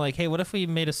just sitting there like, hey, what if we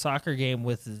made a soccer game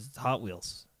with Hot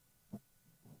Wheels?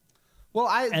 Well,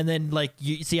 And then, like,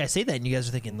 you see, I say that and you guys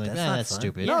are thinking, Like, that's nah, not that's fun.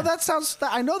 stupid. no, that sounds.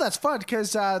 I know that's fun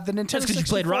because the Nintendo. That's 'cause you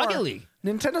played 64 Rocket League.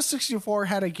 Nintendo 64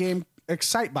 had a game,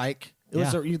 Excite Bike. It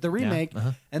was Yeah. the remake,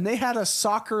 uh-huh. and they had a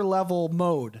soccer level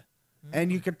mode, and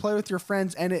you could play with your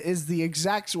friends, and it is the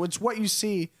exact. It's what you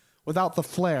see without the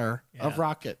flair of Yeah.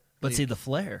 Rocket. But League. see, the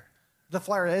flair. The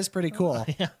flair is pretty cool.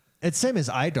 Yeah. It's same as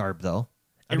iDarb though.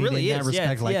 I It mean, really in that is, yeah,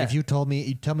 respect, like yeah. if you tell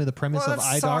me the premise Well, of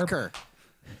that's iDarb, soccer.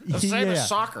 The same as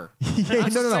soccer. Yeah,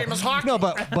 That's no, the no, same no, as hockey. no.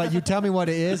 But you tell me what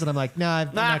it is, and I'm like, nah,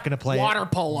 I'm not gonna play water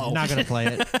it. polo. Not gonna play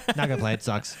it. Not gonna play it.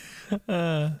 Sucks.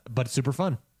 But it's super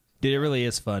fun. Dude, it really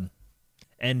is fun.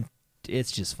 And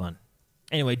it's just fun.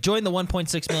 Anyway, join the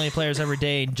 1.6 million players every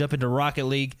day and jump into Rocket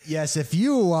League. Yes, if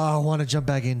you want to jump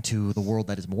back into the world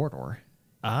that is Mordor,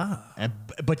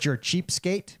 but you're a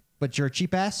cheapskate, but you're a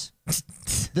cheap ass,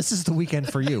 this is the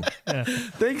weekend for you.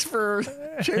 Thanks for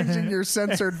changing your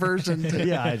censored version. To,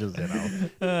 Yeah, I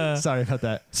just sorry about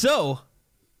that. So,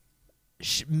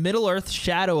 Middle Earth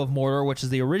Shadow of Mordor, which is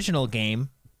the original game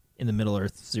in the Middle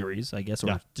Earth series, I guess, or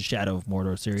Yeah. the Shadow of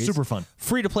Mordor series. Super fun.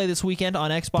 Free to play this weekend on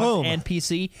Xbox Boom. and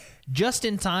PC. Just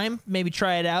in time. Maybe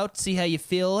try it out, see how you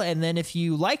feel, and then if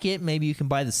you like it, maybe you can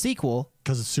buy the sequel.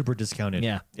 Because it's super discounted.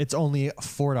 Yeah. It's only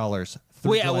 $4.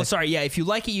 Well, yeah, well, sorry. Yeah, if you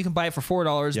like it, you can buy it for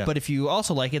 $4. Yeah. But if you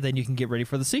also like it, then you can get ready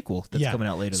for the sequel that's coming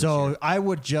out later So this year. I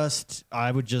would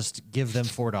just give them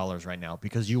 $4 right now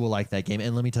because you will like that game.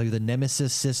 And let me tell you, the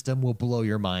Nemesis system will blow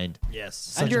your mind. Yes.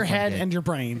 Such and a your fun head game. and your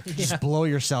brain. Just blow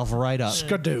yourself right up.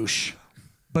 Skadoosh.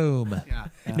 Boom.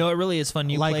 No, it really is fun.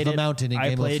 You Like played the it. Mountain in I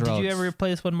Game of played. Did you Thrones. ever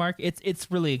play this one, Mark? It's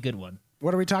really a good one.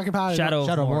 What are we talking about? Shadow of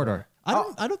Mordor. I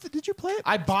Oh. don't think, did you play it?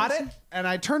 I bought it and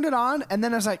I turned it on, and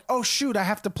then I was like, "Oh shoot, I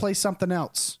have to play something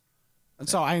else." And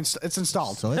so it's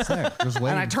installed, So it's there. Just waiting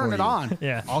and I turned for it you. on.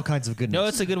 Yeah. All kinds of goodness. No,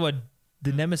 it's a good one.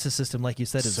 The Nemesis system, like you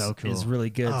said, is so cool. is really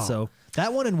good. Oh, So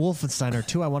that one and Wolfenstein are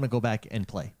two I want to go back and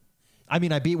play. I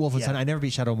mean, I beat Wolfenstein. Yeah. I never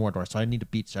beat Shadow of Mordor, so I need to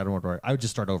beat Shadow of Mordor. I would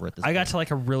just start over at this I got point. to like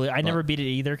a really. I never beat it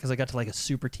either because I got to like a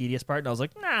super tedious part, and I was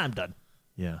like, nah, I'm done.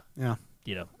 Yeah. Yeah,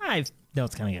 You know, I know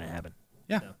it's kind of gonna happen.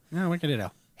 yeah. We can do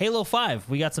that. Halo 5.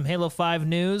 We got some Halo 5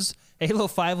 news. Halo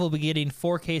 5 will be getting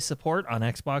 4K support on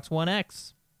Xbox One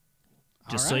X.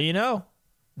 Just so right. you know,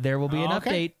 there will be an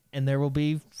Okay. update, and there will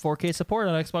be 4K support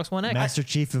on Xbox One X. Master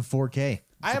Chief in 4K.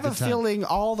 I have a feeling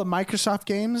all the Microsoft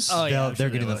games. Oh, yeah, I'm They're sure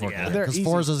getting they the will, 4K. yeah. They're Because easy.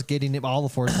 Forza's getting it. All the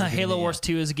Forza's are getting Halo it, Wars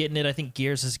 2 is getting it. I think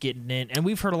Gears is getting it, and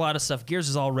we've heard a lot of stuff. Gears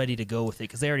is all ready to go with it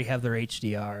because they already have their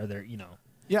HDR. Their, you know,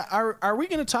 Yeah. Are we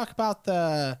going to talk about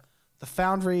the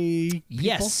Foundry? People?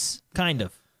 yes, kind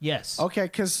of. Yes. Okay,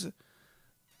 because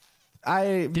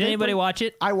did anybody watch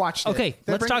it? I watched it. Okay,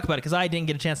 let's talk about it because I didn't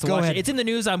get a chance to Go watch ahead. it. It's in the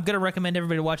news. I'm going to recommend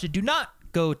everybody to watch it. Do not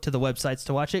go to the websites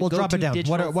to watch it. We'll Go drop to it down.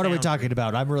 Digital What are we Foundry. talking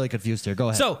about? I'm really confused here. Go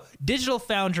ahead. So, Digital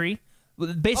Foundry.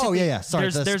 Basically, yeah. Sorry,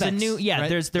 There's, the there's a specs, new right?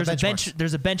 there's The a benchmarks.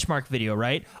 there's a benchmark video,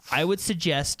 right? I would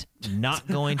suggest not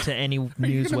going to any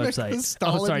news Gonna make the websites.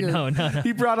 Stalin Oh, sorry, your- no.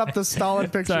 He brought up the Stalin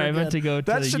picture. Sorry, I meant again. to go to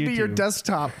That the should be your YouTube.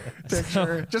 desktop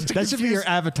picture. Just to that should be your confuse-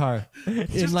 avatar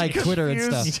in like to Twitter and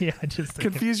confuse- stuff. Yeah, just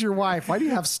confuse your wife. Why do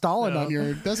you have Stalin on your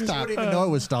I desktop? didn't even know it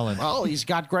was Stalin. Oh, he's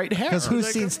got great hair. Because who's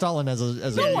seen Stalin as a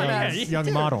one young, has. young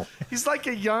Dude. model? He's like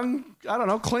a young, I don't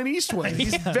know, Clint Eastwood.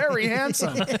 He's very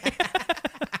handsome.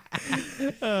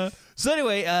 So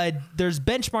anyway, there's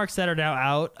benchmarks that are now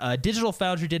out. Digital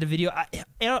Foundry did a video.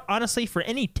 Honestly, for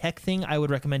any tech thing, I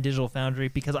would recommend Digital Foundry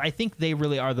because I think they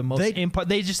really are the most.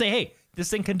 They just say, "Hey, this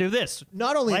thing can do this."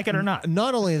 Not only like it or not.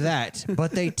 Not only that,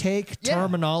 but they take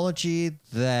terminology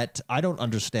that I don't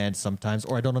understand sometimes,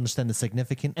 or I don't understand the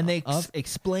significance and they of,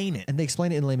 explain it. and they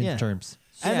explain it in layman's Yeah. terms.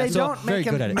 And Yeah, they so don't very make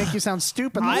good at him it. make you sound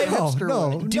stupid. No, like a hipster no,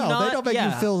 would. Do they not- don't make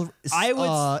yeah. you feel I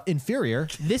would- inferior.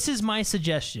 This is my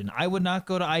suggestion. I would not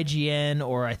go to IGN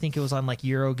or I think it was on like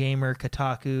Eurogamer,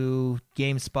 Kotaku,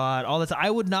 GameSpot, all that. I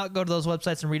would not go to those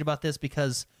websites and read about this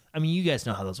because I mean, you guys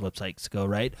know how those websites go,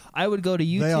 right? I would go to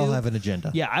YouTube. They all have an agenda.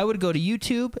 Yeah, I would go to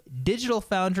YouTube, Digital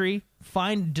Foundry,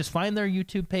 find their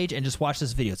YouTube page and just watch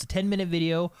this video. It's a 10-minute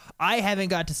video. I haven't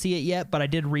got to see it yet, but I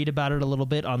did read about it a little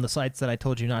bit on the sites that I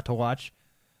told you not to watch.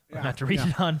 Or not to read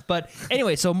it on. But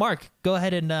anyway, so Mark, go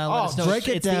ahead and let us know. break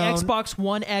it It's down. the Xbox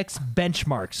One X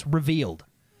benchmarks revealed.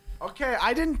 Okay,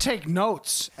 I didn't take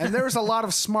notes, and there was a lot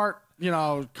of smart,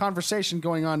 conversation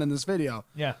going on in this video.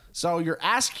 Yeah. So you're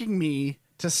asking me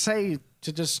to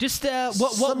just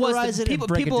What Summarize was the it and people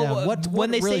break it people down. What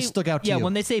when they really say stuck out to yeah you?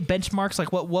 when they say benchmarks,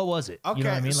 like what was it? You know what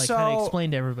I Okay, mean? Like kind of so-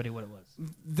 explain to everybody what it was.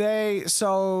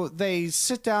 they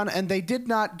sit down and they did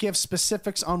not give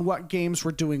specifics on what games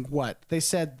were doing what. They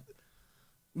said,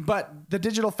 but the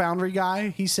Digital Foundry guy,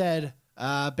 he said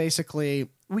basically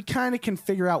we kind of can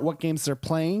figure out what games they're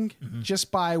playing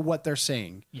just by what they're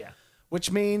saying. Yeah.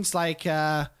 Which means like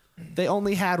they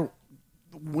only had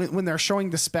when they're showing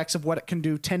the specs of what it can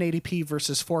do 1080p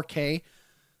versus 4K,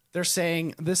 they're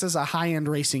saying this is a high-end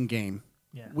racing game.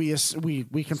 Yeah. We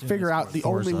can figure out the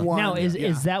Forza. only one. Now is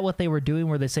Yeah. that what they were doing?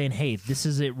 Were they saying, "Hey, this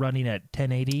is it running at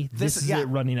 1080. This is yeah. it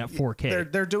running at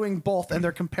 4K." They're doing both, and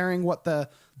they're comparing what the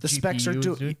specs are GPU is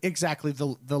doing. doing? Exactly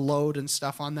the load and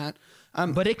stuff on that.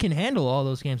 But it can handle all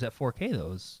those games at 4K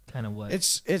though. Is kind of what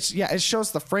It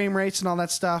shows the frame rates and all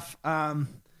that stuff.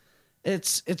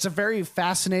 It's a very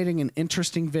fascinating and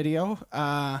interesting video.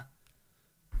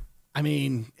 I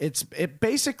mean, it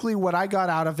basically what I got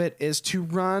out of it is to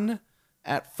run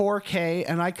at 4K,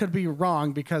 and I could be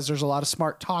wrong because there's a lot of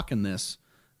smart talk in this.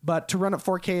 But to run at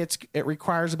 4K, it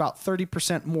requires about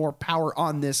 30% more power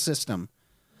on this system.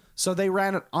 So they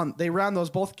ran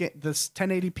those both this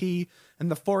 1080p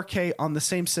and the 4K on the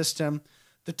same system.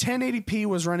 The 1080p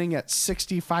was running at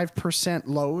 65%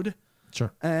 load,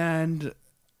 Sure. and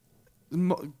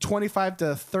 25 to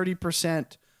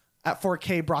 30% at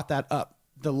 4K brought that up,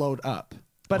 the load up.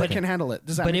 But it can handle it.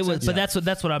 Does that but make it was sense? but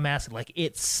that's what I'm asking. Like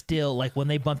it's still like when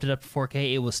they bumped it up to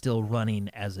 4K, it was still running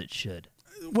as it should.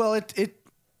 Well,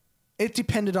 it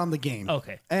depended on the game.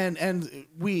 Okay. And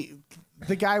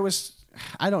the guy was,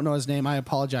 I don't know his name, I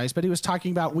apologize, but he was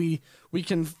talking about we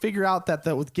can figure out that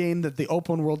the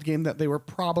open world game that they were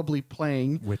probably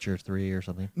playing. Witcher 3 or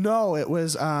something. No, it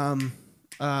was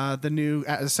the new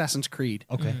Assassin's Creed.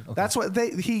 Okay. That's what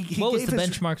he What was gave the his,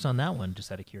 benchmarks on that one?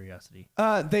 Just out of curiosity.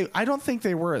 I don't think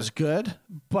they were as good,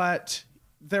 but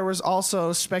there was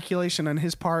also speculation on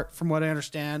his part, from what I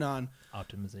understand, on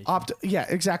Optimization. yeah,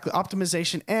 exactly,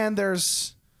 optimization. And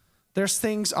there's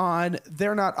things on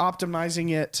they're not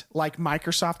optimizing it like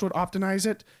Microsoft would optimize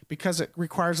it because it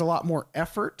requires a lot more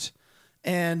effort.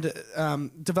 And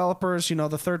developers,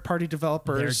 the third-party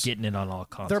developers, They're getting it on all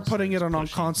consoles. they're putting it on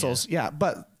pushing, consoles. Yeah,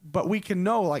 but we can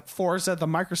know like Forza, the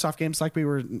Microsoft games, like we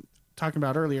were talking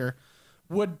about earlier,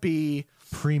 would be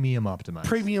Premium optimized.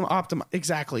 premium optim.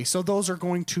 Exactly. So those are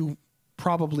going to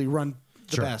probably run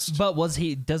the Sure. best. But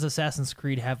does Assassin's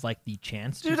Creed have like the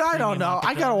chance? Dude, I don't know.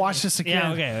 I gotta watch this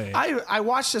again. okay. I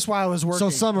watched this while I was working. So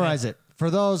summarize it. For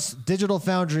those Digital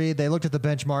Foundry, they looked at the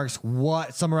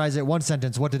benchmarks. Summarize it one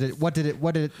sentence. What did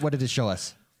it show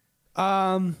us?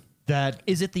 That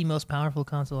Is it the most powerful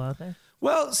console out there?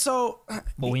 Well, so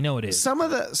Well, we know it is. some of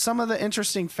the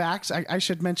interesting facts. I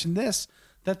should mention this,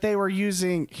 that they were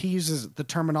using. He uses the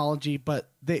terminology, but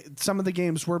some of the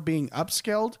games were being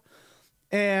upscaled,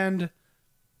 and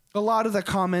a lot of the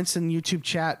comments in YouTube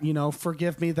chat,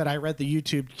 forgive me that I read the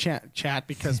YouTube chat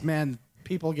because, man,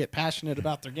 people get passionate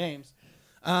about their games.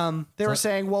 They were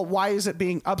saying, well, why is it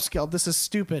being upscaled? This is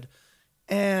stupid.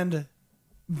 And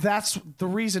that's the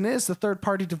reason is the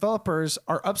third-party developers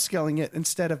are upscaling it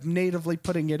instead of natively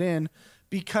putting it in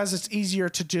because it's easier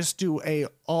to just do a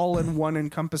all-in-one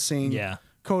encompassing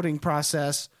coding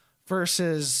process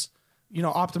versus,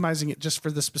 optimizing it just for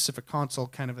the specific console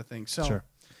kind of a thing. So, Sure.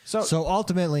 So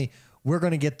ultimately, we're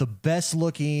going to get the best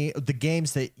looking, the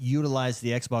games that utilize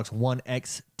the Xbox One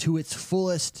X to its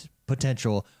fullest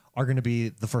potential are going to be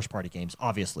the first party games,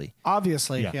 obviously.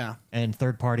 Obviously, yeah. And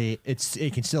third party,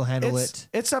 it can still handle it.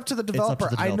 It's up to the developer.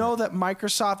 I know that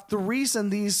Microsoft, the reason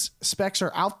these specs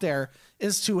are out there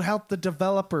is to help the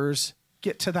developers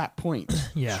get to that point.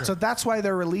 Yeah. Sure. So that's why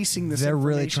they're releasing this. They're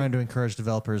really trying to encourage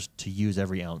developers to use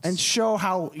every ounce and show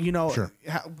how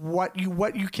what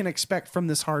you can expect from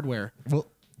this hardware.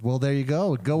 Well, there you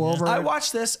go. Go over. I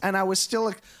watched this and I was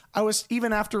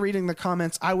even after reading the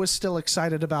comments, I was still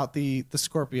excited about the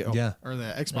Scorpio or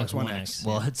the Xbox One X.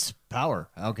 Well, it's power.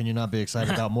 How can you not be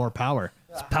excited about more power?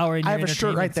 It's power in your I have a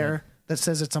shirt right entertainment there that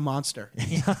says it's a monster.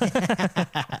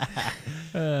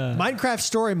 Minecraft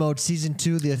Story Mode Season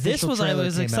 2, the official This was I trailer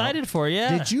was came excited out. for,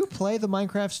 yeah. Did you play the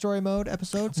Minecraft Story Mode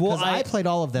episodes? Well, Because I played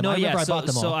all of them. No, I remember I so, bought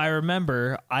them all. So I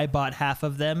remember I bought half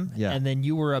of them, and then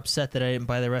you were upset that I didn't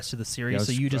buy the rest of the series,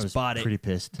 so you just bought it. Pretty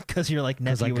pissed. Because you're like,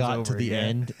 Because I nephew was got to over, the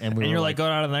end, and you're like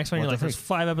going on to the next one, what you're like, the there's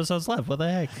frick? 5 episodes left. What the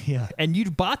heck? Yeah. And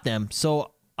you bought them,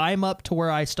 so I'm up to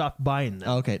where I stopped buying them.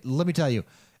 Okay, let me tell you.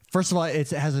 First of all, it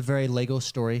has a very Lego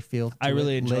story feel. I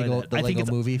really enjoy Lego, that. the I think Lego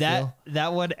it's movie feel.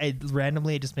 that one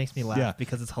randomly it just makes me laugh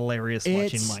because it's hilarious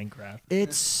watching Minecraft.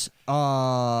 It's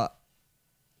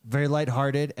very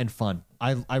lighthearted and fun.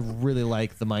 I really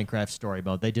like the Minecraft Story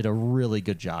Mode. They did a really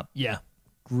good job. Yeah.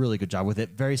 Really good job with it.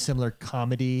 Very similar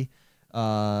comedy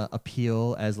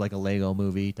appeal as like a Lego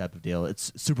movie type of deal.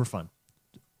 It's super fun.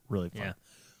 Really fun. Yeah.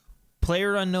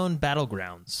 PlayerUnknown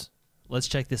Battlegrounds. Let's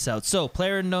check this out. So,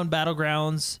 PlayerUnknown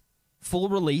Battlegrounds full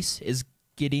release is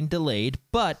getting delayed,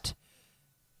 but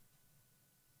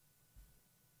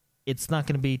it's not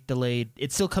going to be delayed.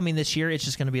 It's still coming this year. It's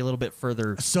just going to be a little bit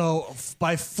further. So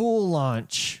by full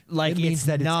launch, Like, it means it's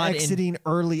that not it's exiting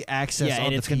early access Yeah, on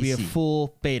and the it's going to be a PC.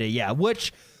 full beta. Yeah,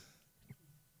 which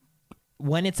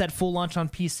when it's at full launch on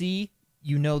PC,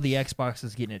 you know the Xbox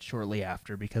is getting it shortly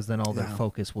after because then all their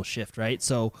focus will shift, right?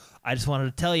 So I just wanted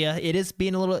to tell you, it is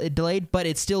being a little delayed, but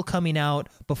it's still coming out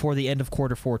before the end of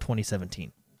Q4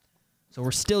 2017. So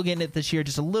we're still getting it this year,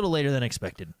 just a little later than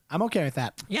expected. I'm okay with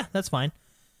that. Yeah, that's fine.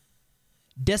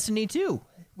 Destiny 2.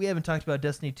 We haven't talked about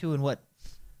Destiny 2 in, what,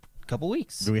 a couple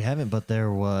weeks? We haven't, but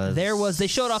there was. They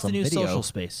showed off the some new video. social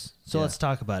space. So Yeah. let's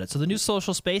talk about it. So the new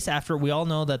social space, after we all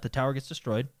know that the tower gets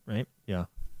destroyed, right? Yeah.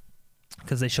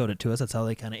 Because they showed it to us. That's how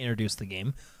they kind of introduced the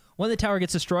game. When the tower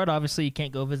gets destroyed, obviously you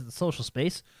can't go visit the social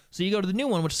space. So you go to the new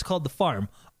one, which is called the farm.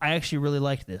 I actually really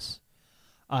liked this.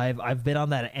 I've been on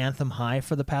that Anthem high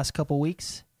for the past couple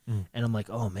weeks. And I'm like,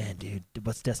 oh man, dude,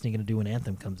 what's Destiny going to do when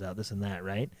Anthem comes out? This and that,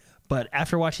 right? But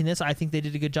after watching this, I think they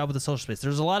did a good job with the social space.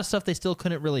 There's a lot of stuff they still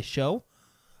couldn't really show,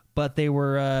 but they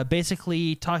were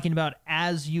basically talking about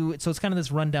so it's kind of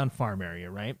this rundown farm area,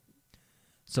 right?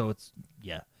 So it's,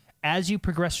 as you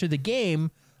progress through the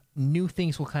game, new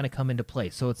things will kind of come into play.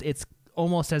 So it's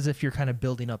almost as if you're kind of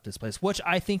building up this place, which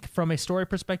I think from a story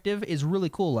perspective is really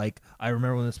cool. Like, I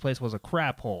remember when this place was a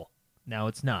crap hole. Now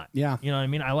it's not. Yeah. You know what I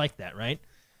mean? I like that, right?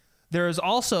 There is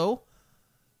also,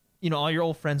 all your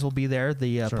old friends will be there.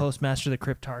 The Postmaster, the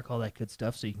Cryptarch, all that good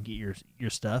stuff, so you can get your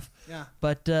stuff. Yeah.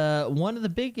 But one of the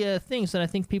big things that I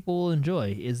think people will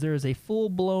enjoy is there is a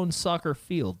full-blown soccer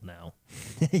field now.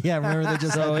 Yeah, remember they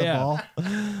just had the ball?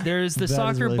 There's the That is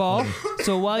soccer really ball. funny.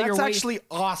 So while you're That's waiting, actually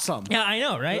awesome. yeah, I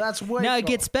know, right? That's way now it cool.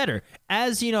 gets better.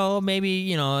 As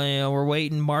maybe we're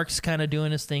waiting. Mark's kind of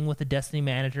doing his thing with the Destiny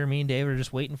manager. Me and Dave are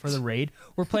just waiting for the raid.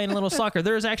 We're playing a little soccer.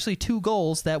 There's actually 2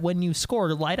 goals that when you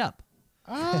score light up.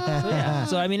 So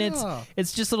I mean,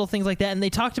 it's just little things like that. And they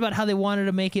talked about how they wanted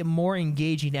to make it more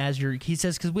engaging as he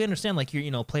says, because we understand like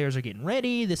players are getting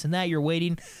ready, this and that. You're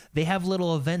waiting. They have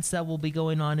little events that will be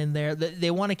going on in there.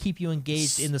 They want to keep you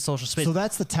engaged in the social space. So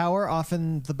that's the tower off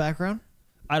in the background?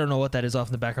 I don't know what that is off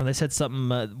in the background. They said something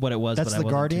what it was. That's but the I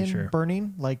wasn't Guardian too sure.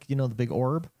 burning, like the big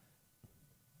orb.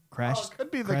 Crashed. It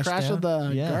could be the crashed crash down? of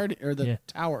the Yeah. Guardian or the Yeah.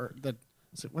 tower.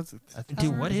 What's it?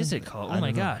 Dude, what is it called? I Oh my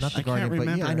don't know. gosh. Not the I Guardian, can't but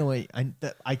yeah, I remember. know it. I No,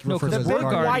 refer 'cause to it the as big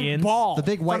Guardian. white Guardians. ball. The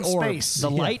big white from orb. space.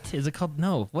 The Yeah. light? Is it called?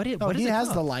 No. What is No, he it has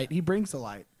called? the light. He brings the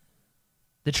light.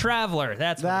 The Traveler.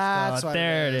 That's what That's it's called. what it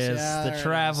There it is. is. Yeah, there the it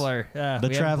Traveler. The We haven't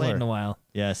played Traveler. in a while.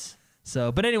 Yes.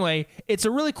 So, but anyway, it's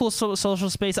a really cool social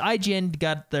space. IGN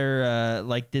got their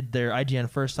did their IGN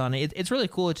first on it. It's really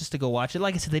cool just to go watch it.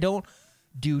 Like I said, they don't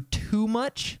do too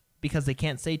much because they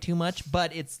can't say too much,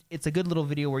 but it's a good little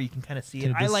video where you can kind of see it.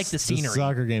 Dude, I like the scenery. The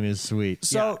soccer game is sweet.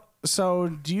 So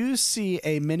do you see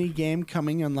a mini game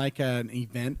coming in like an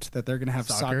event that they're going to have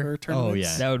soccer tournaments? Oh,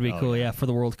 yeah. That would be cool, yeah, for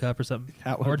the World Cup or something.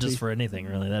 That would Or just be- for anything,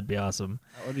 really. That'd be awesome.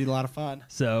 That would be a lot of fun.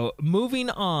 So,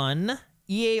 moving on,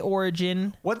 EA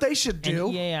Origin What they should do,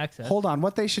 and EA Access. hold on,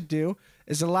 what they should do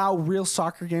is allow real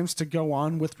soccer games to go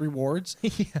on with rewards,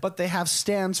 but they have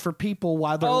stands for people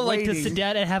while they're like waiting to sit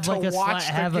down and have to like a watch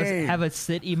the game. have a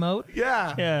sit emote.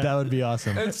 Yeah. Yeah. That would be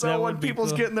awesome. And so That when would be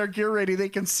people's cool. getting their gear ready, they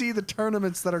can see the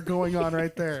tournaments that are going on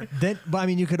right there. Then, but I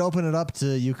mean, you could open it up to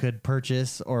you could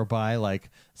purchase or buy like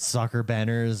soccer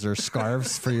banners or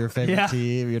scarves for your favorite Yeah.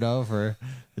 team. You know, for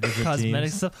the different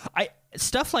Cosmetic teams. stuff.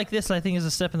 Stuff like this, I think, is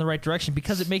a step in the right direction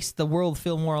because it makes the world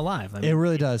feel more alive. I mean, It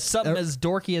really does. something as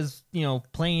dorky as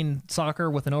playing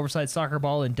soccer with an oversized soccer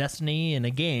ball in Destiny in a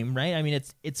game, right? I mean,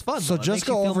 it's fun. So though. It just makes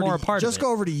you go feel over more a to part of just it.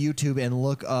 go over to YouTube and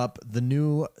look up the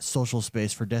new social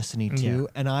space for Destiny 2,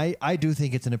 and I do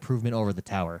think it's an improvement over the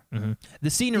tower. The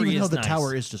scenery Even though is the nice.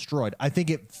 tower is destroyed, I think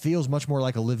it feels much more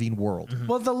like a living world.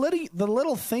 Well, the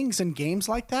little things in games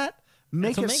like that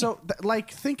make That's it so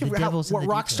like think of The how, devil's in what the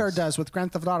Rockstar details. does with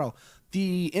Grand Theft Auto,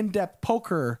 the in-depth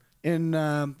poker in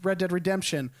Red Dead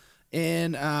Redemption,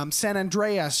 in San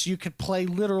Andreas. You could play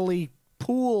literally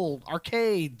pool,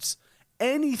 arcades,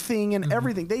 anything and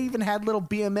everything. They even had little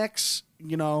BMX,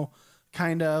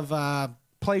 kind of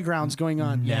playgrounds going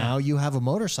on. Now you have a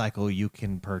motorcycle you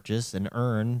can purchase and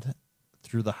earn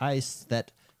through the heist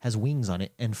that has wings on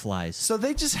it and flies. So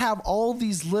they just have all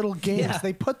these little games. Yeah.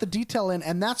 They put the detail in,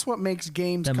 and that's what makes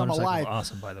games That come motorcycle's alive.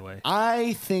 awesome, by the way.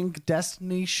 I think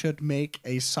Destiny should make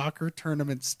a soccer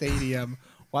tournament stadium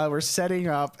while we're setting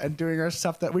up and doing our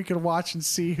stuff that we can watch and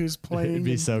see who's playing. It'd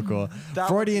be so cool. That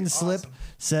would Freudian be slip awesome.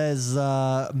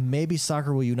 says maybe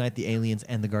soccer will unite the aliens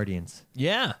and the Guardians.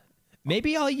 Yeah,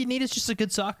 maybe all you need is just a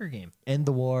good soccer game. End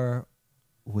the war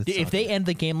with If they end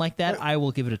the game like that, I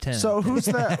will give it a 10. So who's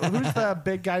the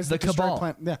big guys The that destroy Cabal.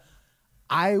 Planet? Yeah.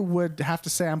 I would have to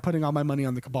say I'm putting all my money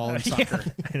on the Cabal in soccer.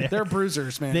 They're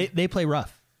bruisers, man. they play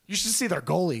rough. You should see their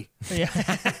goalie.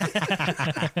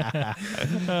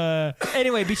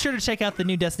 Anyway, be sure to check out the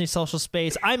new Destiny social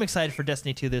space. I'm excited for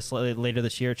Destiny 2 later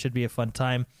this year. It should be a fun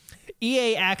time.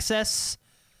 EA Access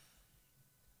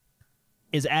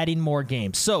is adding more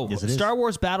games. So, Yes, it is. Star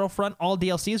Wars Battlefront, all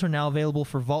DLCs are now available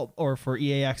for Vault or for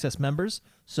EA Access members.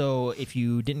 So, if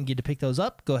you didn't get to pick those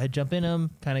up, go ahead, jump in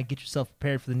them, kind of get yourself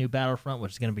prepared for the new Battlefront,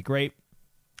 which is going to be great.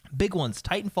 Big ones,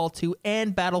 Titanfall 2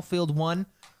 and Battlefield 1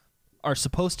 are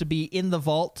supposed to be in the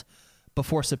vault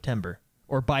before September,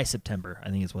 or by September, I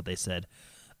think is what they said,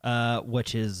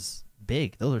 which is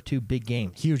big. Those are two big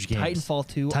games. Huge games. Titanfall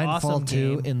 2, Titanfall awesome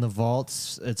 2 game. in the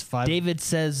vaults. It's 5. David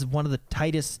says one of the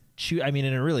tightest shoot. I mean,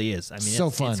 and it really is. I mean, so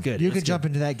it's, fun. It's good. You It's can good. jump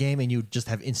into that game and you just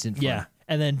have instant fun. Yeah,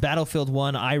 and then Battlefield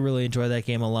 1, I really enjoy that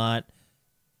game a lot.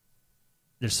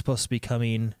 They're supposed to be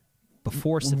coming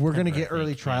before September. We're going to I get think.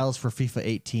 early trials for FIFA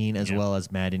 18 as well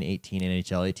as Madden 18,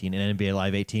 NHL 18, and NBA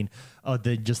Live 18. Oh,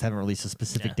 they just haven't released the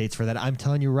specific dates for that. I'm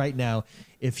telling you right now,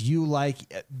 if you like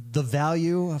the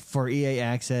value for EA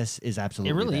Access is absolutely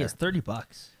It really there. is $30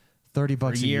 $30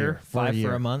 for a year, for $5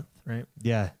 for a month, right?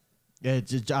 Yeah.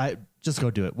 Just go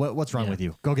do it. What's wrong Yeah. with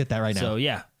you? Go get that right now. So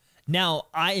yeah. Now,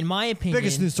 in my opinion,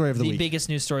 Biggest news story of the week. biggest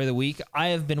news story of the week. I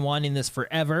have been wanting this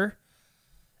forever,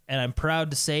 and I'm proud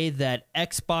to say that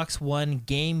Xbox One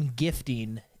game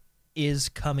gifting is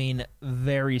coming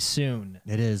very soon.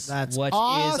 It is. That's Which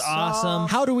awesome. is awesome.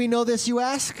 How do we know this, you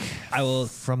ask? I will.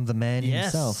 From the man Yes.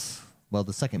 himself. Well,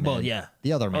 the second man. Well, yeah,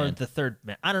 The other or man. the third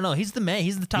man. I don't know. He's the man.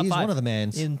 He's the top He's five. one of the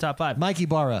mans. He's in the top 5. Mikey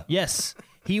Barra. Yes,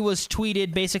 he was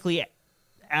tweeted basically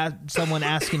at someone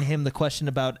asking him the question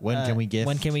about When can we gift?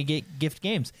 When can we get gift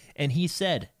games? And he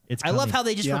said, It's I love coming. how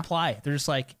they just Yeah. reply. They're just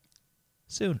like,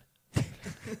 soon.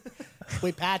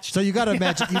 We patched. So you got to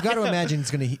imagine. You got to imagine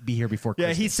it's going to be here before Yeah,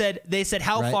 Christmas. he said. They said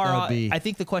how Right, far that would off. be- I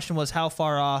think the question was how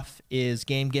far off is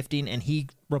game gifting, and he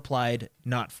replied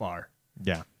not far.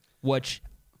 Yeah. Which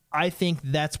I think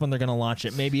that's when they're going to launch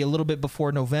it. Maybe a little bit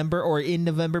before November or in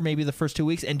November, maybe the first 2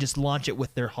 weeks, and just launch it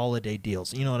with their holiday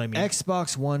deals. You know what I mean?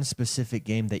 Xbox One specific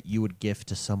game that you would gift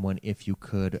to someone if you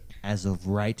could, as of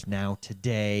right now,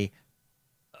 today.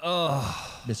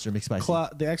 Oh, Mr.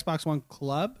 McSpicy. The Xbox One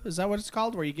Club, is that what it's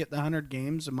called? Where you get the 100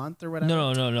 games a month or whatever? No.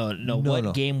 What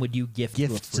no. game would you gift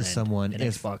Gift a to friend? someone An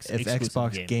if Xbox if exclusive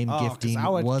Xbox game Oh, 'cause gifting I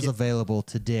would was gi- available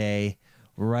today,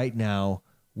 right now.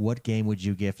 What game would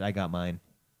you gift? I got mine.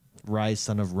 Rise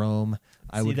Son of Rome.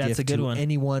 I See, would that's gift a good to one.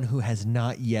 anyone who has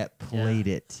not yet played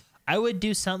it. I would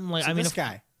do something like, So I mean, this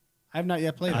guy, I have not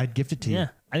yet played it. I'd gift it to you. yeah,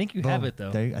 I think you have Boom. it though.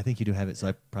 I think you do have it, so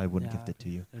I probably wouldn't gift it to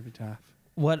you. It'd be tough.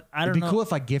 What I It'd don't be know. cool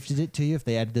if I gifted it to you, if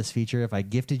they added this feature. If I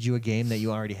gifted you a game that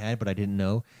you already had, but I didn't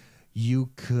know, you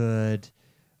could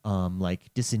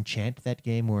like disenchant that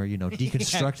game or,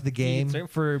 deconstruct the game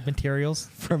for materials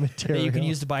from material that you can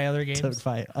use to buy other to games.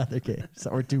 buy other games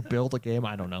or to build a game.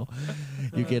 I don't know.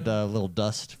 You get a little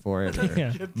dust for it. Or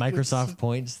Yeah. Microsoft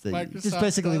points. That Microsoft just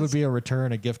basically would does. be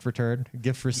a gift return,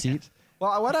 gift receipt.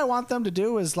 Well, what I want them to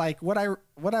do is like what I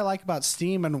like about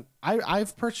Steam, and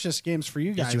I've purchased games for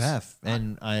you guys. Yes, you have,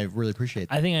 and I really appreciate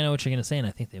that. I think I know what you're gonna say, and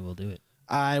I think they will do it.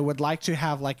 I would like to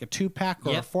have like a 2-pack or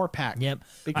a Yep. 4-pack. Yep.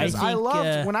 Because I I think,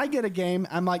 love when I get a game,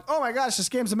 I'm like, oh my gosh, this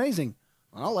game's amazing.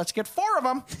 Well, let's get 4 of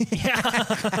them.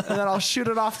 and then I'll shoot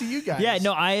it off to you guys. Yeah,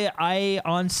 no, I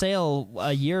on sale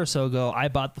a year or so ago, I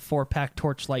bought the 4-pack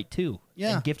Torchlight 2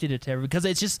 Yeah. and gifted it to everyone because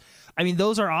it's just, I mean,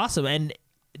 those are awesome. And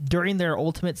during their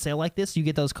ultimate sale like this, you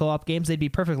get those co-op games. They'd be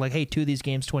perfect. Like, hey, 2 of these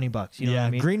games, $20. You know what I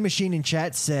mean? Green Machine in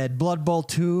chat said Blood Bowl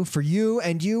 2 for you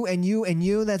and you and you and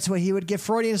you. That's what he would gift.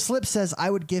 Freudian Slip says I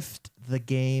would gift the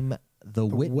game The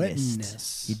Witness.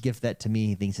 Witness. He'd gift that to me.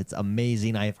 He thinks it's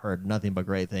amazing. I've heard nothing but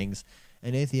great things.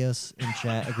 And Atheos in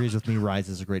chat agrees with me. Rise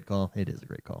is a great call. It is a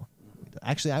great call.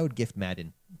 Actually, I would gift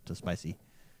Madden to Spicy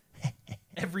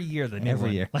Every year, the new every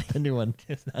one. year. The new one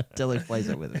until he plays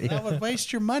it with me. That would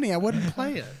waste your money. I wouldn't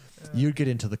play it. You'd get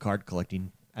into the card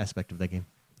collecting aspect of that game.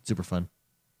 Super fun.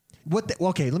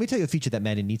 Okay, let me tell you a feature that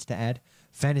Madden needs to add.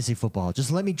 Fantasy football.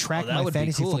 Just let me track that my would be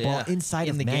fantasy cool, football yeah. inside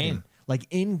In of the Madden. game. Like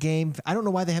in-game. I don't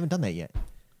know why they haven't done that yet.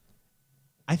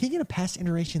 I think in a past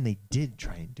iteration they did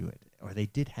try and do it. Or they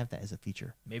did have that as a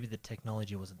feature. Maybe the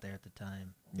technology wasn't there at the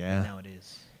time. Yeah. And now it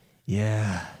is.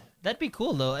 Yeah. That'd be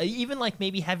cool, though. Even like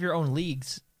maybe have your own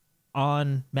leagues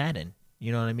on Madden.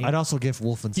 You know what I mean? I'd also give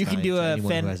Wolfenstein You can do to a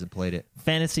anyone who hasn't played it.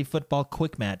 fantasy football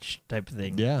quick match type of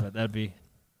thing. Yeah. But that'd be.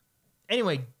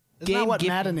 Anyway, Isn't that what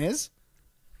Madden is?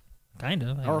 Kind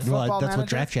of. I Or guess. Football Well, that's what Manager?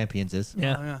 Draft Champions is.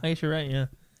 Yeah, Oh, yeah. I guess you're right. Yeah.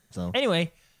 So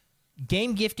Anyway,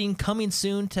 game gifting coming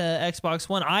soon to Xbox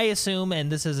One. I assume,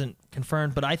 and this isn't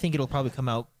confirmed, but I think it'll probably come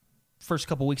out first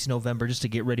couple weeks in November just to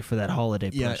get ready for that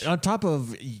holiday yeah, push. on top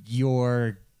of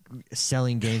your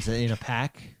selling games in a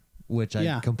pack, which I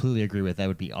Yeah. completely agree with, that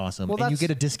would be awesome. Well, and you that's-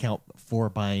 get a discount for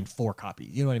buying 4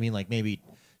 copies. You know what I mean? Like maybe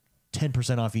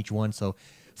 10% off each one. So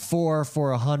 4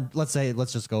 for $100.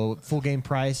 Let's just go full game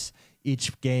price.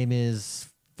 Each game is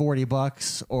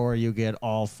 $40, or you get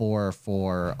all 4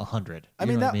 for $100. I You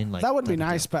mean, know that, what I mean? Like, that would be type of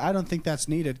nice, deal. but I don't think that's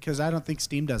needed because I don't think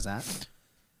Steam does that.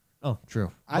 Oh,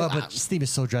 true. But Steam is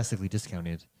so drastically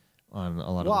discounted on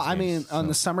a lot of Well, those I mean, games, on so-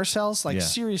 the summer sales, like Yeah.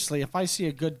 seriously, if I see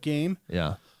a good game,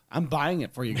 yeah. I'm buying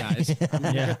it for you guys. I'm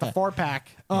gonna get the 4-pack.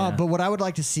 But what I would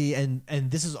like to see, and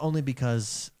this is only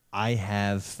because I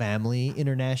have family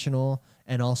international,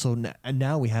 and also and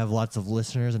now we have lots of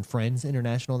listeners and friends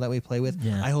international that we play with.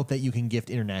 Yeah. I hope that you can gift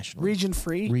international, Region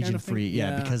free. kind region of thing? free,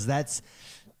 yeah, because that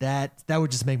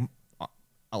would just make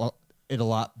it a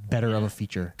lot better of a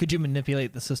feature. Could you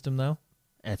manipulate the system though?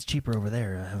 It's cheaper over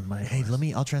there. Hey,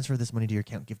 I'll transfer this money to your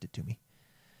account. Gift it to me.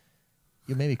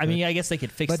 You maybe. I mean, could. I guess they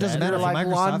could fix But it that. doesn't They're matter for like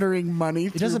Microsoft. laundering money.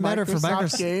 It doesn't matter for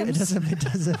Microsoft. games. It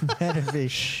doesn't matter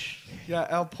if Yeah,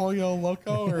 El Pollo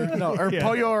Loco or no, or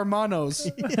Pollo Hermanos.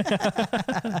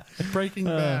 Breaking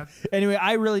Bad. Anyway,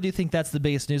 I really do think that's the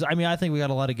biggest news. I mean, I think we got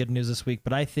a lot of good news this week,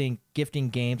 but I think gifting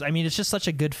games, I mean, it's just such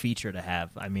a good feature to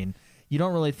have. I mean, you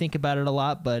don't really think about it a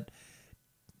lot, but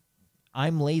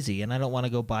I'm lazy and I don't want to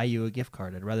go buy you a gift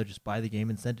card. I'd rather just buy the game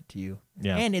and send it to you.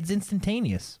 Yeah. And it's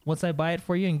instantaneous. Once I buy it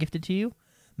for you and gift it to you,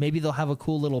 maybe they'll have a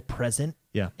cool little present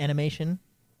Yeah. animation.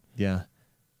 Yeah.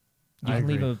 You I can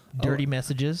leave agree. dirty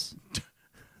messages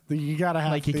You gotta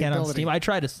have like you the can on ability. Steam. I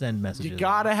try to send messages. You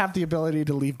gotta have the ability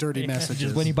to leave dirty messages.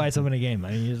 Just when you buy something in a game.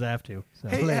 I mean, you just have to. So.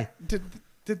 Hey,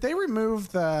 did they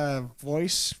remove the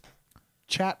voice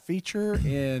chat feature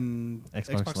in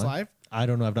Xbox Live? I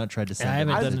don't know. I've not tried to send I it.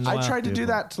 haven't done it in a I while. tried to do Dude.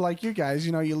 that to like you guys.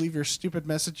 You know, you leave your stupid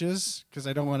messages because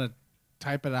I don't want to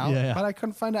type it out. Yeah, yeah. But I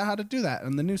couldn't find out how to do that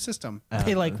in the new system.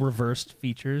 They like reversed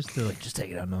features. They're like, just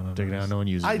take it out. No. Take it out. No one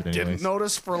uses I it didn't anyways.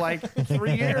 notice for like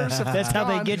 3 years. if That's it's how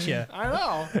they gone. get you. I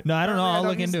know. No, I don't know. I'll Apparently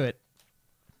look into it.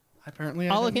 Apparently,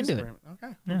 I'll don't look use into very much.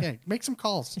 Okay. Okay. Make some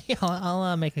calls. Yeah,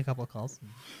 I'll make a couple of calls.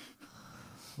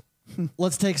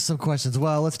 Let's take some questions.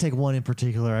 Well, let's take one in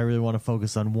particular. I really want to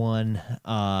focus on one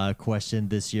question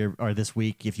this year or this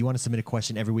week. If you want to submit a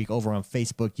question every week over on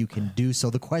Facebook, you can do so.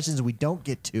 The questions we don't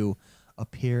get to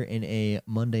appear in a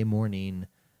Monday morning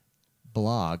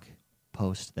blog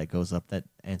post that goes up that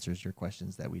answers your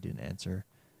questions that we didn't answer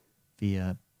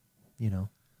via,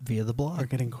 Via the Are blog.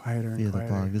 getting quieter and via the quieter.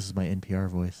 blog. This is my NPR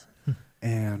voice.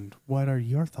 And what are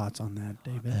your thoughts on that,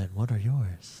 David? And what are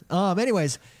yours?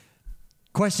 Anyways,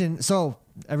 question. So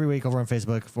every week over on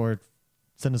Facebook,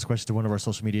 send us a question to one of our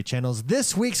social media channels.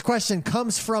 This week's question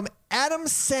comes from Adam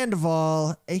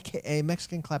Sandoval, aka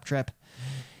Mexican Claptrap.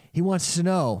 He wants to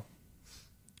know,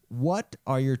 what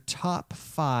are your top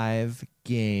 5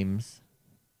 games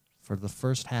for the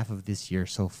first half of this year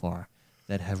so far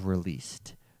that have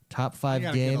released? Top 5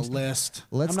 Get games. a list.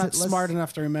 Let's I'm not do- let's- smart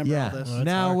enough to remember all this.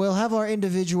 Now we'll have our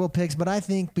individual picks, but I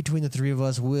think between the three of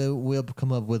us, we'll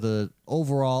come up with a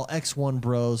overall X1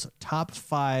 Bros top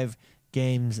 5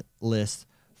 games list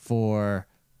for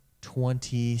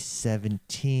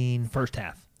 2017 First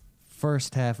half.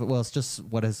 first half. Well, it's just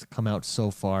what has come out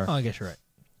so far. Oh, I guess you're right.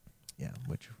 Yeah,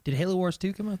 which Did Halo Wars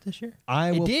 2 come out this year?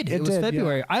 it It it was did,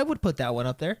 February. I would put that one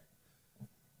up there.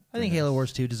 I think Halo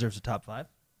Wars 2 deserves a top 5.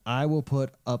 I will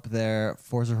put up there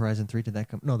Forza Horizon 3. Did that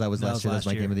come? No, that was last year. That was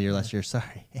my last game of the year year. last year.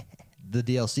 Sorry. The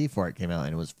DLC for it came out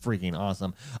and it was freaking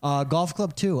awesome. Golf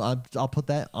Club 2. I'll put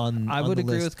that on. I on would the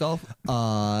agree list. with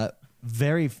golf.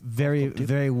 Very, very,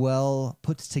 very well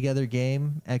put together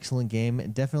game. Excellent game.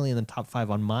 Definitely in the top 5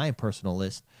 on my personal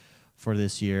list for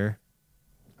this year.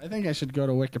 I think I should go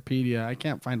to Wikipedia. I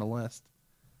can't find a list.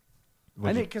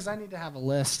 Would you- I need to have a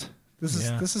list. This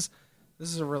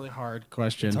is a really hard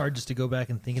question. It's hard just to go back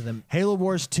and think of them. Halo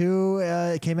Wars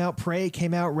 2 came out. Prey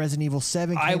came out. Resident Evil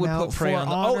 7 came out. I would put Prey For on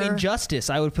the. Honor. Injustice.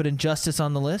 I would put Injustice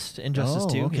on the list. Injustice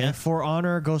 2. Okay. Yeah. For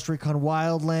Honor, Ghost Recon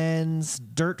Wildlands,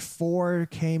 Dirt 4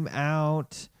 came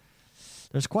out.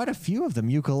 There's quite a few of them.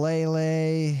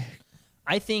 Ukulele.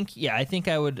 I think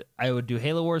I would do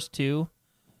Halo Wars 2.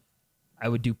 I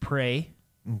would do Prey.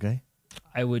 Okay.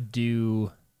 I would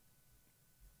do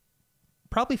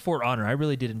probably For Honor. I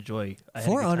really did enjoy. I had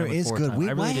a For good Honor time with is For good. Time. I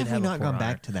really Why did have we a not For gone Honor.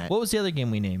 back to that? What was the other game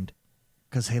we named?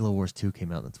 Because Halo Wars 2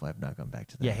 came out. That's why I've not gone back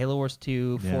to that. Yeah, Halo Wars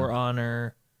 2, Yeah. For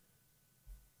Honor.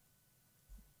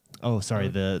 Oh, sorry.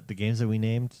 The games that we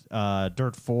named.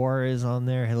 Dirt 4 is on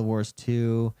there. Halo Wars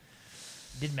 2.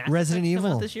 Did Mass Resident Effect come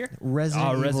Evil. out this year? Resident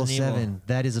Evil Resident 7. Evil.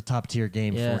 That is a top tier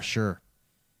game Yeah. for sure.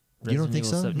 You Resident don't think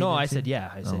Evil so? 7. You No, think I so? said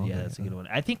yeah. I said Oh, yeah. okay. That's a good one.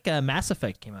 I think Mass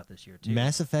Effect came out this year too.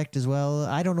 Mass Effect as well.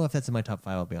 I don't know if that's in my top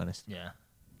 5, I'll be honest. Yeah.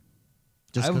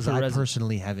 Just I would because put I Resi-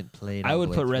 personally haven't played I all would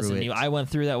the way put through Resident it. Evil. I went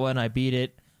through that one. I beat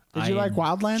it. Did you like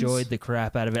Wildlands? Enjoyed the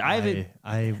crap out of it. I haven't.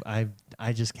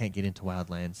 I just can't get into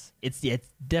Wildlands. It's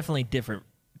definitely different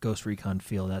Ghost Recon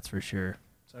feel. That's for sure.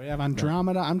 So we have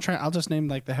Andromeda. I'll just name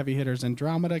like the heavy hitters.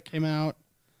 Andromeda came out.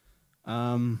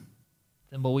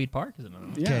 Thimbleweed Park is another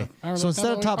one. Yeah, Okay, I so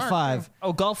instead of Thimbleweed top Park, 5,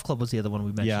 Oh, Golf Club was the other one we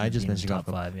mentioned. yeah, I just being mentioned top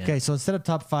Golf Club. 5. Yeah. Okay, so instead of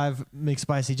top 5,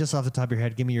 McSpicy, just off the top of your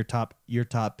head, give me your top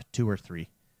 2 or 3.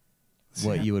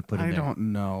 What you would put in I there? don't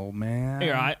know, man.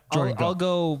 Here, Jordan, go. I'll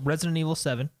go Resident Evil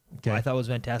 7. Okay. I thought was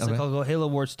fantastic. Okay. I'll go Halo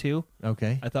Wars 2.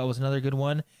 Okay. I thought was another good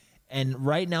one. And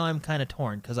right now I'm kind of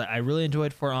torn because I really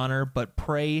enjoyed For Honor, but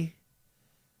Prey.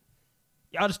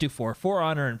 Yeah, I'll just do 4. For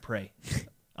Honor and Prey.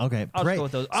 Okay. I'll Prey. just go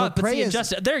with those. So But Prey see, is.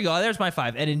 Injustice. There you go. There's my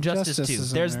 5. And Injustice Justice 2.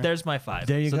 is in there. There's my 5.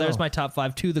 There you so go. there's my top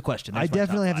 5 to the question. I There's my top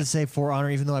definitely have to 5. say For Honor,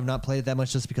 even though I've not played it that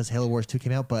much, just because Halo Wars 2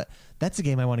 came out. But that's a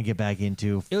game I want to get back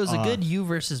into. It was a good you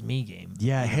versus me game.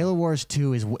 Yeah, Halo Wars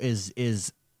 2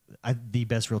 is the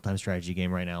best real time strategy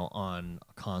game right now on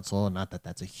a console. Not that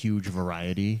that's a huge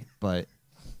variety, but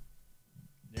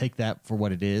take that for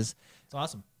what it is. It's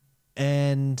awesome.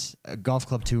 And Golf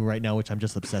Club 2 right now, which I'm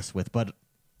just obsessed with, but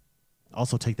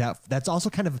also take that. That's also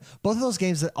kind of both of those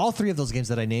games. That all 3 of those games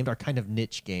that I named are kind of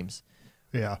niche games.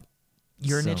 Yeah.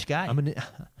 You're a So, niche guy.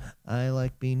 I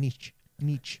like being niche.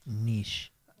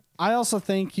 niche. I also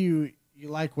think you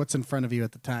like what's in front of you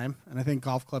at the time, and I think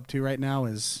Golf Club 2 right now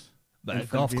is. in But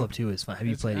front Golf of you. Club 2 is fun. Have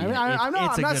you played it? I mean, yet? I'm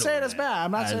It's a not good saying one, it's man. bad.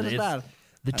 I'm not saying it's bad.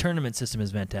 The tournament system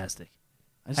is fantastic.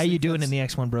 I just How you think doing that's- in the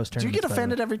X1 Bros Do you tournament? get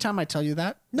offended every time I tell you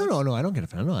that? No, I don't get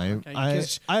offended. No, Okay, I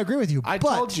 'cause agree with you. I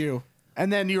but, told you,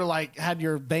 and then you like had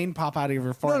your vein pop out of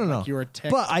your forehead. No. Like you were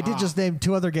ticked But I did off. just name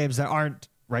 2 other games that aren't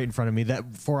right in front of me.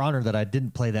 That For Honor that I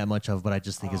didn't play that much of, but I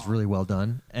just think is really well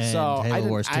done. And So Halo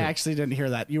Wars 2. I actually didn't hear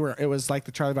that. It was like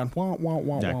the Charlie Brown. Wah, wah,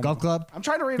 wah, Yeah, wah, Golf wah. Club. I'm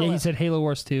trying to read a Yeah, you list. said Halo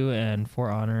Wars 2 and For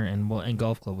Honor and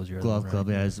Golf Club was your Glove other one, Club,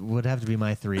 right? yeah, would have to be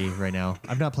my 3 right now.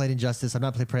 I've not played Injustice. I've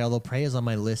not played Prey, although Prey is on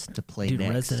my list to play Dude,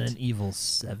 next. Resident Evil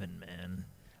 7, man.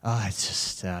 It's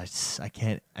just, I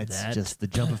can't. It's That- just the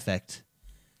jump effect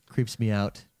creeps me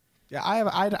out. Yeah,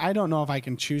 I don't know if I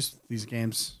can choose these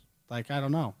games. Like I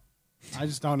don't know. I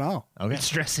just don't know. Okay. It's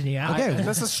stressing you out. Okay.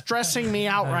 This is stressing me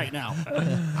out right now.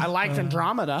 I liked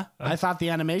Andromeda. I thought the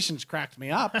animations cracked me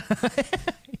up.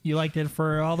 You liked it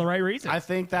for all the right reasons. I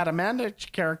think that Amanda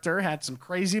character had some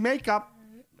crazy makeup,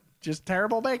 just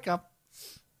terrible makeup.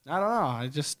 I don't know. I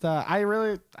just, I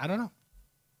don't know.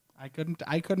 I couldn't.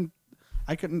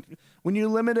 When you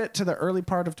limit it to the early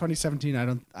part of 2017,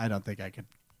 I don't think I could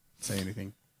say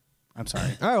anything. I'm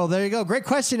sorry. All right, well, there you go. Great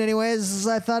question, anyways.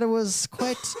 I thought it was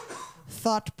quite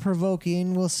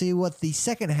thought-provoking. We'll see what the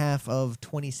second half of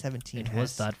 2017 it has.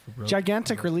 was thought for broke.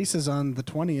 Gigantic releases on the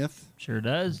 20th. Sure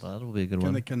does. That'll be a good Can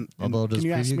one. they- can- Although can does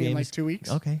you ask preview me in, games- like, 2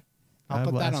 weeks? Okay. I'll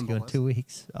put will that ask on you the in list. 2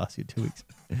 weeks. I'll ask you in 2 weeks.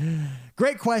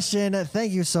 Great question.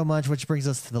 Thank you so much, which brings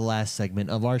us to the last segment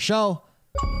of our show.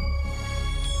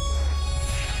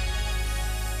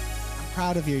 I'm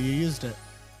proud of you. You used it.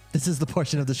 This is the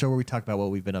portion of the show where we talk about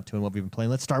what we've been up to and what we've been playing.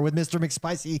 Let's start with Mr.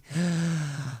 McSpicy.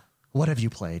 What have you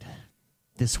played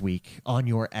this week on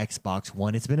your Xbox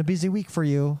One? It's been a busy week for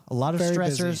you. A lot of Very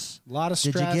stressors. busy. A lot of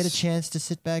Did you get a stress. chance to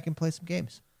sit back and play some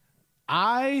games?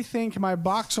 I think my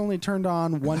box only turned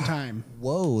on one time.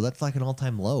 Whoa, that's like an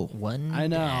all-time low. One. I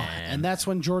know. damn. And that's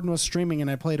when Jordan was streaming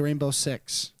and I played Rainbow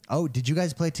Six. Oh, did you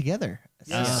guys play together?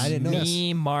 Yes. I didn't know.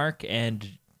 Me, Mark, and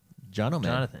John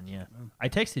O'Man. Jonathan. Yeah, I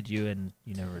texted you and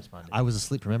you never responded. I was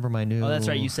asleep. Remember my new... oh, that's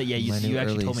right. You said my you new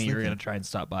actually early told me you were sleeping? going to try and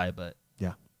stop by, but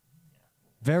Yeah.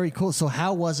 Very cool. So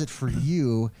how was it for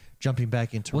you jumping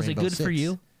back into was Rainbow it good for Six?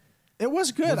 you? It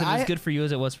was good. Was it as good for you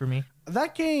as it was for me?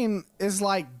 That game is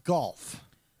like golf.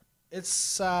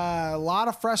 It's a lot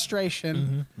of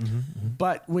frustration,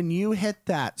 but when you hit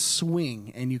that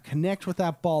swing and you connect with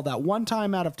that ball that one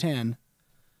time out of 10,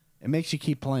 it makes you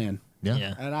keep playing.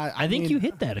 Yeah. And I think mean, you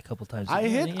hit that a couple times. I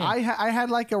didn't hit. you? Yeah. I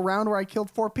had like a round where I killed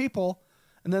 4 people,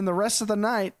 and then the rest of the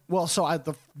night. Well, so at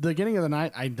the beginning of the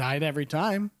night, I died every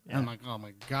time. And I'm like, oh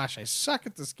my gosh, I suck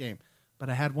at this game. But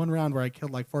I had one round where I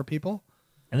killed like 4 people.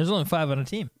 And there's only 5 on a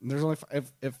team. And there's only.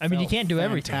 It I mean, you felt can't do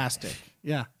everything. Fantastic.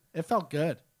 Yeah, it felt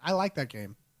good. I like that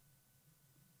game.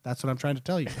 That's what I'm trying to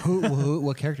tell you.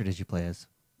 What character did you play as?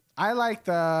 I like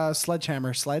the Sledge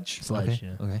Sledge, Okay.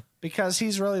 yeah. Okay. because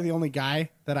he's really the only guy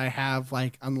that I have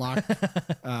like unlocked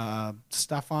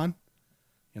stuff on.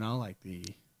 You know, like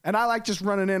and I like just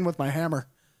running in with my hammer.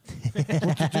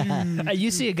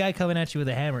 You see a guy coming at you with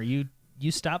a hammer, you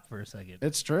stop for a second.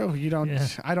 It's true. You don't. Yeah.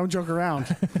 I don't joke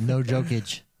around. No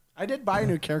jokeage. I did buy a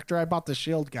new character. I bought the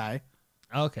shield guy.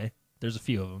 Okay, there's a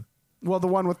few of them. Well, the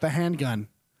one with the handgun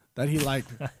that he like.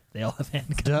 They all have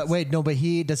handguns. Wait, no, but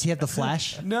does he have the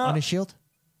flash No. on his shield?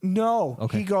 No,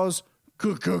 Okay. he goes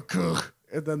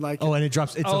and then like Oh, and it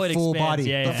drops. It's Oh, a it full expands. body.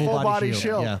 Yeah, the yeah. full, full body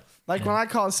shield. Yeah. Like when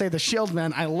I say the shield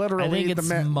man, I literally I think it's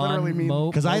literally mean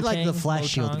Because I like the flash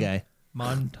shield Motang, guy.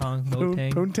 Montang, Poon-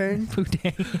 Motang. Poontang,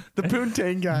 Poontang. the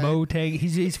Poontang guy. Motang.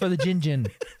 He's for the Jinjin.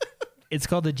 It's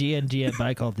called the GNGN, but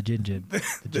I call it the Jinjin. The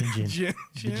Jinjin. Jin-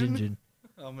 The Jinjin.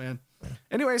 Oh man.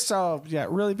 Anyway, so yeah,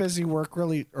 really busy work,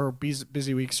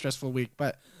 busy week, stressful week,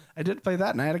 but I did play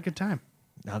that and I had a good time.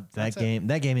 Now, that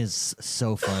game is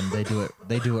so fun. They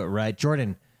do it right.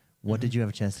 Jordan, what did you have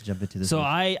a chance to jump into this So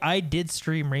week? I did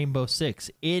stream Rainbow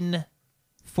Six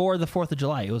for the 4th of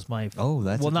July. It was my that's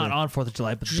well, a not good- on 4th of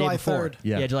July, but the July day before. 3rd.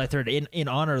 Yeah. July 3rd in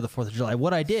honor of the 4th of July.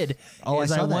 What I did Oh, I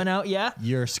is saw that. went out,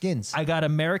 Your skins. I got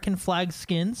American flag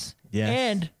skins Yes.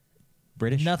 and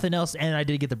British. nothing else, and I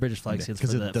did get the British flag Okay, skins 'cause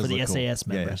for it the does look cool. SAS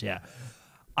Yeah, members. Yeah.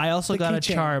 I also The got a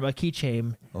keychain. charm, a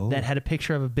keychain Oh. that had a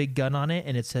picture of a big gun on it,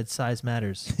 and it said "Size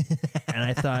matters." And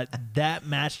I thought that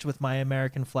matched with my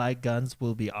American flag guns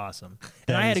will be awesome.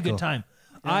 That And I had is a good cool. time.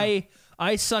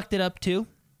 I sucked it up too.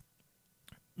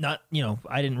 Not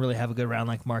I didn't really have a good round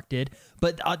like Mark did,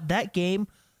 but that game,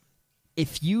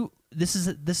 if you. This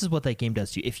is what that game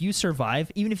does to you. If you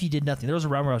survive, even if you did nothing, there was a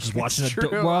round where I was just watching true.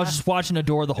 where I was just watching a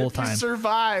door the whole You time.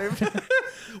 survive.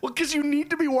 Well, because you need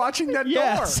to be watching that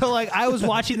Yeah, door. so like I was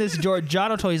watching this door. John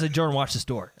told me, he's like, Jordan, watch this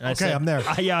door. And I Okay, said, I'm there.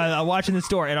 I'm watching this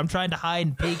door, and I'm trying to hide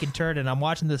and peek and turn, and I'm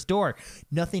watching this door.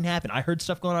 Nothing happened. I heard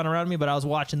stuff going on around me, but I was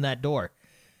watching that door.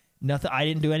 Nothing. I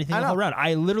didn't do anything I the whole know. round.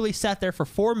 I literally sat there for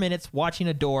 4 minutes watching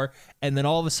a door, and then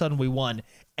all of a sudden we won.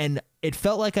 And it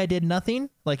felt like I did nothing.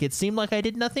 Like it seemed like I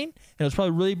did nothing, and it was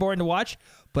probably really boring to watch.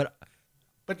 But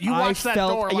but you I watched that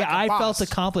felt, door like I a boss. felt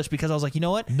accomplished because I was like, you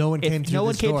know what? No one If came through no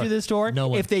one this came door. through this door. No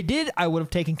one. If they did, I would have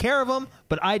taken care of them.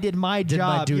 But I did my Did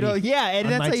my job. You know, duty yeah, and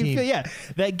on that's my how you team. feel. Yeah,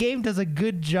 that game does a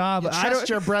good job. I Trust don't.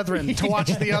 your brethren to watch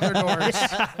the other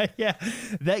doors. Yeah,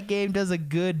 that game does a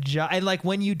good job. And like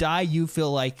when you die, you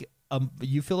feel like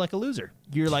a loser.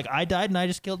 You're like, I died and I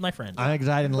just killed my friend. I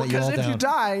didn't let you Because all if down. you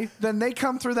die, then they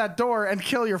come through that door and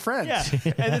kill your friends.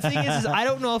 Yeah, and the thing is I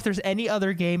don't know if there's any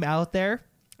other game out there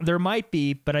There might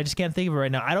be, but I just can't think of it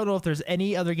right now. I don't know if there's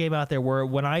any other game out there where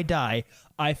when I die,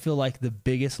 I feel like the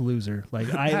biggest loser.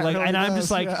 Like I like, really and I'm does,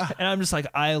 just like, yeah. and I'm just like,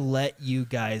 I let you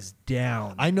guys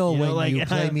down. I know when like, you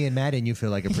play me in Madden, you feel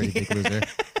like a pretty big loser.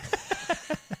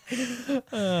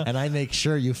 And I make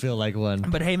sure you feel like one.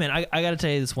 But hey, man, I got to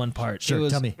tell you this one part. Sure,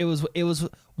 tell me. It was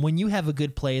when you have a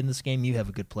good play in this game, you have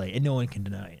a good play, and no one can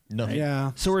deny it. No. right?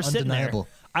 Yeah. So we're sitting there. Undeniable.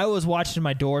 I was watching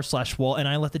my door/wall, and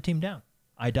I let the team down.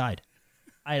 I died.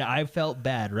 I felt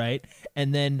bad, right?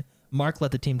 And then Mark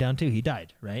let the team down too. He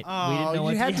died, right? Oh,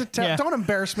 you had to tell. yeah. Don't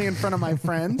embarrass me in front of my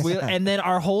friends. And then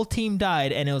our whole team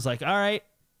died, and it was like, all right,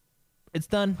 it's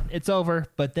done, it's over.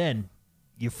 But then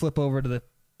you flip over to the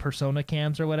Persona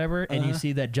cams or whatever, and you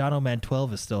see that John O'Man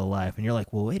 12 is still alive, and you're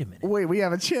like, well, wait a minute. Wait, we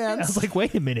have a I chance. was like,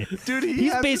 wait a minute, Dude,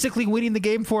 he's has- basically winning the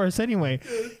game for us anyway.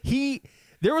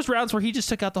 There was rounds where he just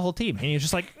took out the whole team, and he was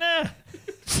just like, nah.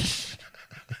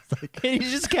 And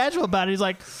he's just casual about it. He's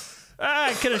like,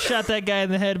 I could have shot that guy in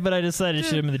the head, but I decided to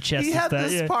shoot him in the chest. he had instead.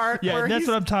 this yeah. part Yeah, where that's he's-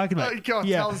 what I'm talking about. Go,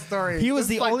 yeah. tell the story. He was It's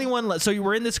the like- only one. So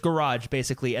we're in this garage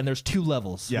basically, and there's 2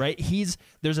 levels, Yeah. right?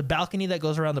 There's a balcony that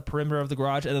goes around the perimeter of the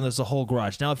garage, and then there's the whole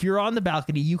garage. Now, if you're on the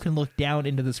balcony, you can look down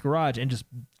into this garage and just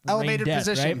rain elevated death,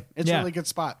 position. right? It's yeah. a really good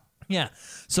spot. Yeah.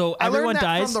 So I everyone learned that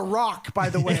dies. from The Rock, by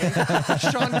the way.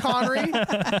 Sean Connery.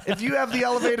 If you have the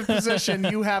elevated position,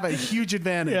 you have a huge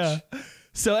advantage. Yeah.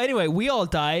 So anyway, we all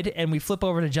died, and we flip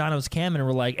over to Jono's cam, and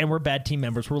we're like, and we're bad team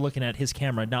members. We're looking at his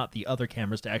camera, not the other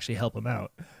cameras, to actually help him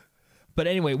out. But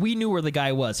anyway, we knew where the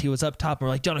guy was. He was up top, and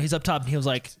we're like, Jono, he's up top, and he was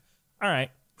like, all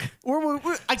right.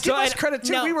 I give So us I- credit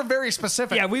too. no. We were very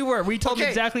specific. Yeah, we were. We told him Okay,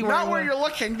 exactly where not he where was. you're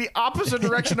looking, the opposite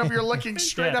direction of you're looking,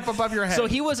 straight Yeah. up above your head. So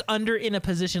he was under in a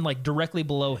position like directly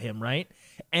below him, right?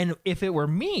 And if it were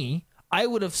me, I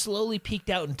would have slowly peeked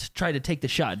out and tried to take the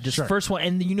shot. Just Sure. first one,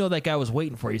 and you know that guy was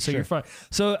waiting for you, so you're fine.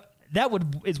 So that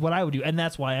is what I would do, and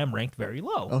that's why I'm ranked very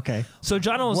low. Okay. So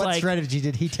Jono was What like, strategy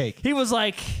did he take? he was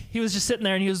just sitting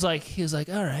there, and he was like,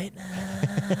 all right,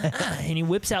 and he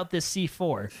whips out this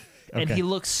C4, and Okay. he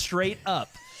looks straight up,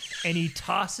 and he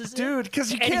tosses it. Dude,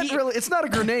 because you And can't he- really, it's not a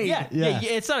grenade. Yeah, Yeah.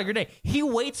 it's not a grenade. He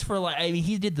waits for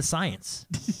he did the science.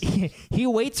 he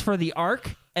waits for the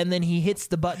arc, and then he hits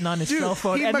the button on his Dude, cell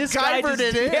phone. he and this guy MacGyvered just,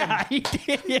 it in. Yeah, he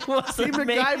did. It was He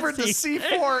MacGyvered the amazing.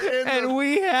 C4 in and the...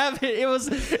 we have it.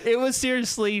 It was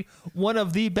seriously one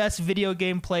of the best video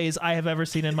game plays I have ever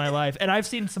seen in my life, and I've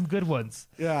seen some good ones.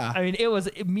 Yeah. I mean,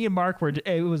 me and Mark were.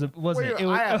 It wasn't. Wait, it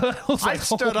was, I was like,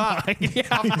 stood oh up my- yeah.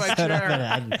 off my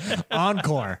chair.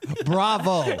 Encore.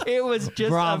 Bravo. It was just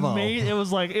Bravo. amazing. It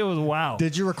was wow.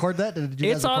 Did you record that? Did you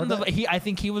It's guys on record the. that? I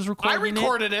think he was I recording it.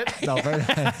 recorded it. No, very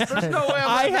nice. There's no way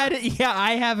I I'm had it. Yeah,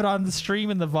 I have it on the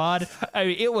stream in the VOD. I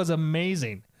mean, it was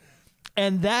amazing,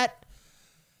 and that's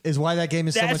Is why that game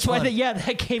is so much why fun.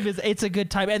 that game is. It's a good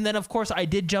time. And then of course I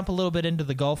did jump a little bit into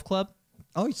the golf club.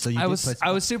 Oh, so you I did was- play some-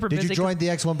 I was super Did busy you join the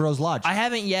X1 Bros Lodge? I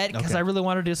haven't yet because Okay. I really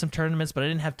want to do some tournaments, but I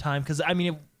didn't have time. Because I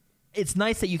mean, it's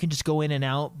nice that you can just go in and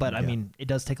out, but I mean, it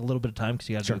does take a little bit of time because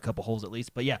you got to do a couple holes at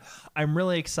least. But yeah, I'm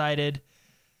really excited.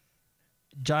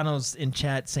 Jono's in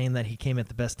chat saying that he came at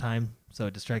the best time, so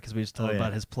distracted because we just told him yeah.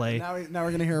 about his play. now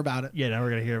we're gonna hear about it. Yeah, now we're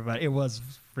gonna hear about it. It was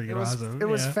freaking awesome. It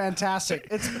was Yeah. fantastic.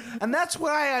 And that's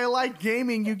why I like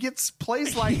gaming. You get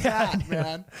plays like that,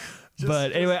 man.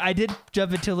 But anyway, I did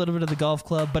jump into a little bit of the golf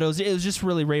club, but it was just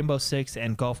really Rainbow Six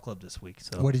and golf club this week.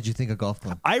 So What did you think of Golf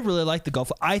Club? I really like the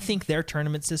golf. I think their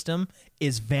tournament system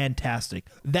is fantastic.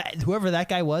 That whoever that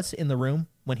guy was in the room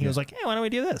when he was like, "Hey, why don't we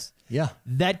do this?" Yeah.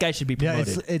 That guy should be Yeah,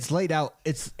 promoted. it's laid out.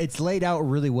 It's laid out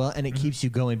really well, and it keeps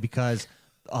you going because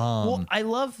well, I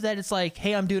love that it's like,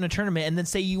 "Hey, I'm doing a tournament," and then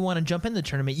say you want to jump in the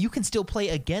tournament, you can still play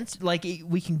against. Like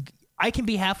I can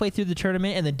be halfway through the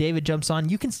tournament, and then David jumps on.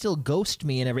 You can still ghost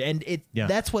me and Yeah.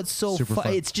 that's what's so Super fun.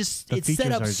 fun. It's just The it's set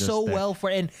features up are just so there. well for,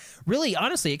 and really,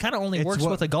 honestly, it kind of only It's works what-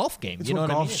 with a golf game. it's You know what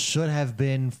what I golf mean? should have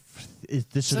been.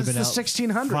 This should have Since been the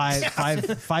out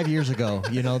 1600s. five years ago.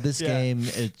 You know, this Yeah. game.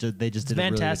 They just did a really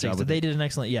good Fantastic. job So with they it. did an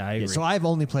excellent. Yeah, I agree. So I've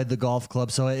only played the golf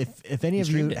club. So if any of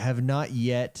you streamed it. have not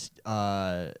yet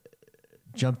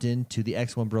jumped into the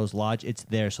X1 Bros Lodge, it's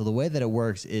there. So the way that it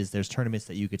works is there's tournaments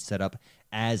that you could set up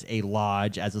as a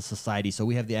lodge, as a society. So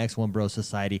we have the X1 Bros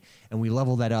Society, and we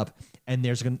level that up. And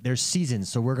there's seasons.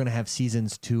 So we're gonna have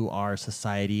seasons to our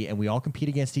society, and we all compete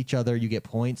against each other. You get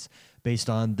points based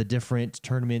on the different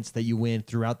tournaments that you win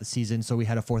throughout the season. So we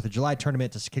had a 4th of July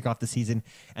tournament to kick off the season,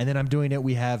 and then I'm doing it.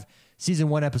 We have season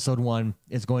 1, episode 1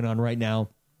 is going on right now.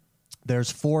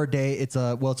 There's 4 day. It's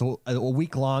a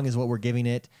week long is what we're giving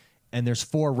it, and there's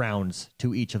 4 rounds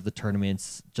to each of the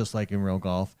tournaments, just like in real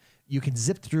golf. You can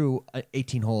zip through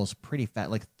 18 holes pretty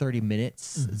fast, like 30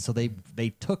 minutes. So they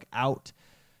took out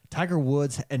Tiger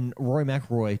Woods and Rory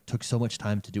McIlroy took so much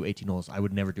time to do 18 holes. I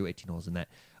would never do 18 holes in that.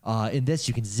 In this,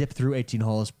 you can zip through 18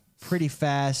 holes pretty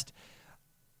fast.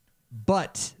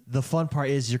 But the fun part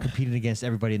is you're competing against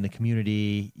everybody in the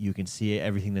community. You can see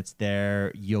everything that's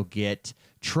there. You'll get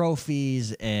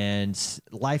trophies and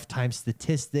lifetime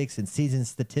statistics and season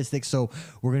statistics. So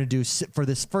we're going to do, for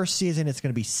this first season, it's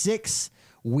going to be 6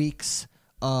 weeks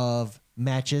of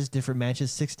matches, different matches,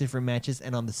 6 different matches.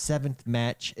 And on the 7th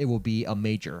match, it will be a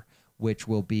major, which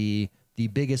will be the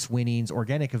biggest winnings.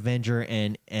 Organic Avenger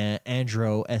and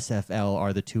Andro SFL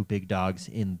are the 2 big dogs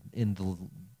in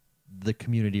the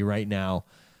community right now.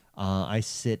 I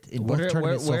sit in both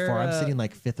tournaments so far. I'm sitting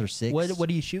like 5th or 6th. What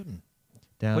are you shooting?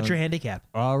 Down. What's your handicap?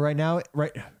 Right now,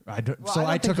 I don't. Well, so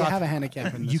I I don't took think you off. have a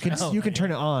handicap in this You can one. you can turn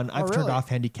it on. I've turned really? off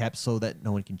handicap so that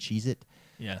no one can cheese it.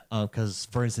 Yeah. Because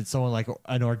for instance, someone like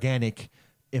an Organic,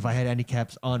 if I had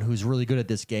handicaps on who's really good at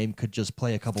this game, could just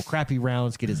play a couple crappy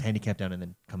rounds, get his handicap down, and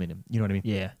then come in. You know what I mean?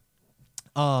 Yeah.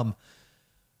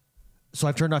 So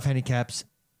I've turned off handicaps.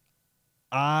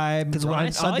 Because when I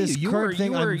saw on this you current were-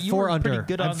 thing, you were- I'm you 4 were pretty under.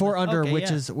 good I'm on 4 the- under, okay, which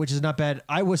yeah. is not bad.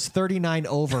 I was 39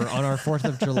 over on our 4th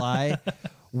of July,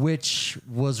 which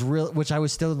was real. Which I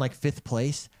was still in like 5th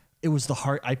place. It was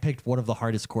I picked one of the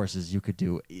hardest courses you could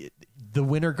do. The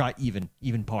winner got even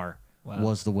par. Wow.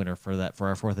 Was the winner for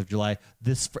our 4th of July.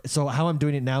 So how I'm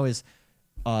doing it now is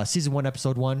season 1,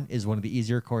 episode 1 is one of the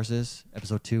easier courses.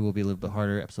 Episode 2 will be a little bit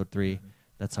harder. Episode 3,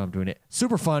 that's how I'm doing it.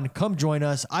 Super fun. Come join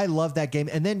us. I love that game.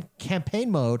 And then campaign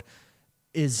mode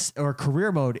or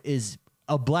career mode is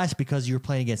a blast because you're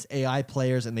playing against AI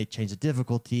players and they change the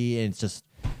difficulty. And it's just,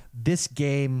 this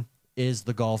game is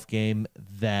the golf game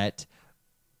that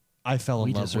I fell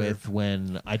in love with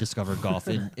when I discovered golf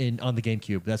in on the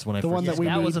GameCube. That's when I The first one that we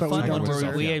That need, was a but we fun don't one where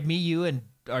deserve. we had me, you, and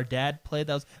our dad played.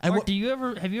 That was. And Mark,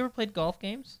 what- have you ever played golf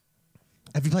games?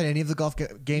 Have you played any of the golf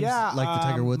games Yeah, like the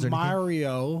Tiger Woods or anything?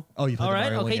 Mario. Oh, you played All the right.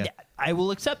 Mario one, Okay. yeah. I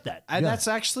will accept that. And that's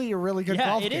actually a really good Yeah,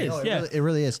 golf it game. is. Oh, Yeah. it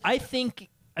really is. I think.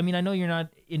 I mean, I know you're not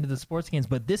into the sports games,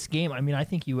 but this game, I mean, I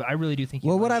really do think you.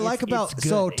 Well, what I it's- like about it's good.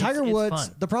 so It's- Tiger it's Woods,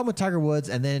 fun. the problem with Tiger Woods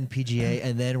and then PGA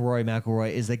and then Rory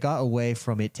McIlroy is they got away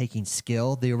from it taking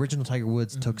skill. The original Tiger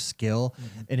Woods took skill,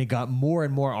 and it got more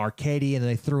and more arcadey, and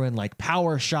they threw in like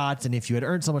power shots, and if you had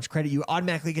earned so much credit, you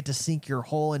automatically get to sink your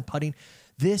hole in putting.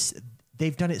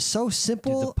 They've done it so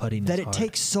simple putting that is it hard.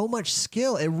 takes so much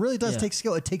skill. It really does Yeah. take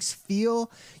skill. It takes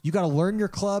feel. You got to learn your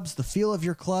clubs, the feel of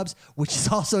your clubs, which is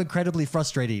also incredibly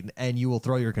frustrating. And you will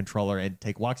throw your controller and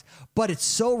take walks. But it's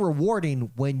so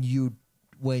rewarding when you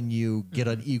get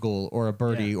an eagle or a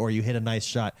birdie Yeah. or you hit a nice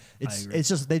shot. agree.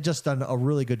 They've just done a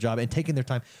really good job and taking their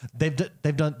time. They've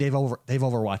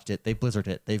overwatched it. They've blizzarded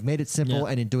it. They've made it simple, Yeah.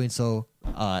 and in doing so,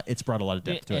 it's brought a lot of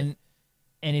depth to it.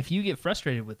 And if you get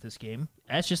frustrated with this game,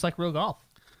 that's just like real golf.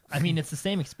 I mean, it's the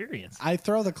same experience. I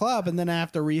throw the club and then I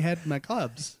have to rehead my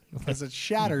clubs because it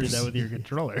shatters. Did that with your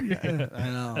controller. I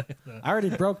know. I already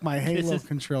broke my Halo is-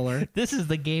 controller. This is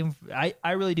the game.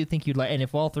 I really do think you'd like. And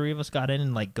if all 3 of us got in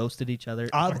and like ghosted each other,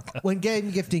 When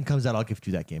game gifting comes out, I'll gift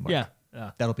you that game. Mark.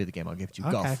 yeah. That'll be the game I'll gift you.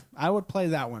 Okay, Golf. I would play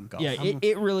that one. Yeah,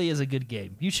 it really is a good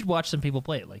game. You should watch some people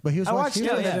play it. Like, But he was I watching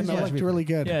watched it yeah, and yeah. it looked really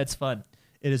good. yeah, it's fun.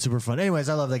 It is super fun. Anyways,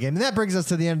 I love that game. And that brings us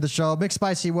to the end of the show.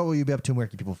 McSpicy, what will you be up to and where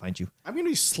can people find you? I'm gonna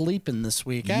be sleeping this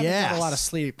week. I haven't Yes. got a lot of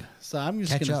sleep, so I'm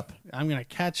just Catch gonna up. I'm gonna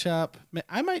catch up.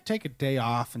 I might take a day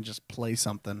off and just play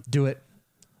something. Do it.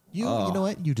 You know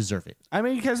what? You deserve it. I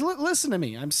mean, because listen to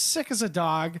me. I'm sick as a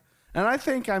dog, and I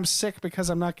think I'm sick because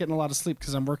I'm not getting a lot of sleep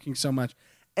because I'm working so much.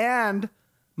 And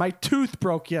my tooth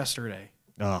broke yesterday.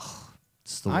 Ugh.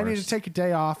 It's the I worst. need to take a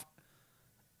day off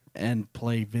and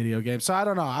play video games. So I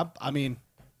don't know. I mean,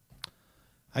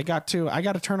 I got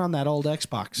to turn on that old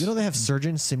Xbox. You know they have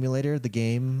Surgeon Simulator, the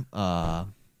game.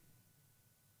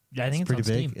 Yeah, I think It's it's,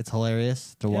 pretty on big. Steam. It's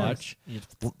hilarious to watch.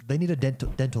 Well, they need a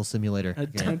dental simulator. A Yeah.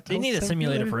 dental They need a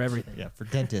simulator for everything. Yeah, for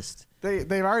dentists.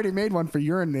 They've already made one for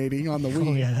urinating on the Wii.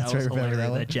 Oh, yeah, that's That was right. Remember hilarious, that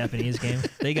one? that Japanese game.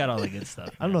 They got all the good stuff.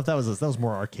 I don't know if that was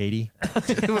more arcadey.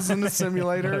 It was in the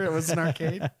simulator. It was an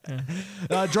arcade.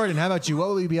 Jordan, how about you? What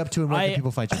will you be up to and where can I-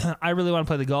 people find you? I really want to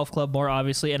play the golf club more,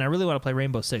 obviously, and I really want to play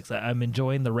Rainbow Six. I'm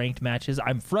enjoying the ranked matches.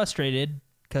 I'm frustrated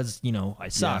because I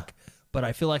suck, but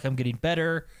I feel like I'm getting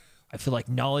better. I feel like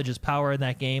knowledge is power in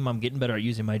that game. I'm getting better at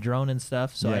using my drone and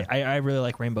stuff. So Yeah. I really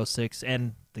like Rainbow Six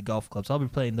and the golf clubs. I'll be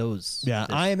playing those. Yeah,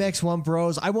 IMX1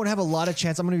 Bros. I won't have a lot of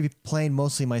chance. I'm going to be playing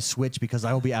mostly my Switch because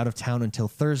I will be out of town until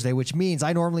Thursday, which means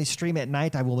I normally stream at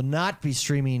night. I will not be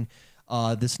streaming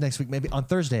this next week. Maybe on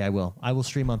Thursday I will. I will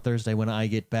stream on Thursday when I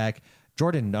get back.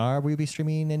 Jordan, are we be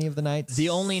streaming any of the nights? The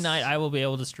only night I will be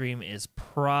able to stream is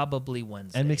probably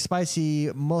Wednesday. And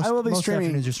McSpicy, most I will be streaming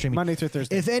afternoons you're streaming Monday through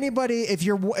Thursday. If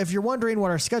you're wondering what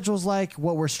our schedule's like,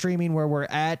 what we're streaming, where we're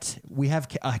at, we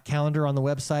have a calendar on the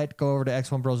website. Go over to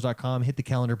x1bros.com, hit the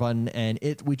calendar button, and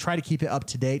we try to keep it up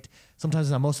to date. Sometimes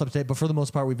it's not most up to date, but for the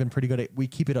most part, we've been pretty good we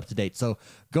keep it up to date. So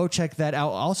go check that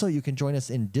out. Also, you can join us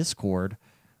in Discord.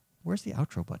 Where's the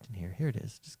outro button here? Here it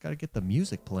is. Just got to get the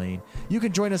music playing. You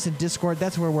can join us in Discord.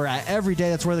 That's where we're at every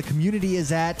day. That's where the community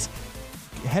is at.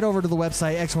 Head over to the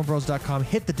website, x1bros.com,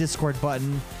 hit the Discord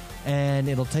button, and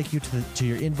it'll take you to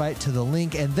your invite to the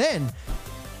link. And then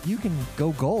you can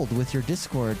go gold with your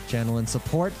Discord channel and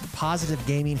support positive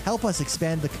gaming. Help us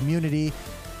expand the community.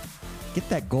 Get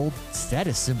that gold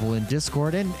status symbol in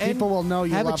Discord, and People will know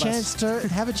you have love a chance to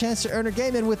have a chance to earn a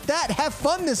game. And with that, have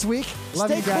fun this week. Love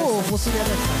Stay you guys. cool. We'll see you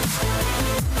next time.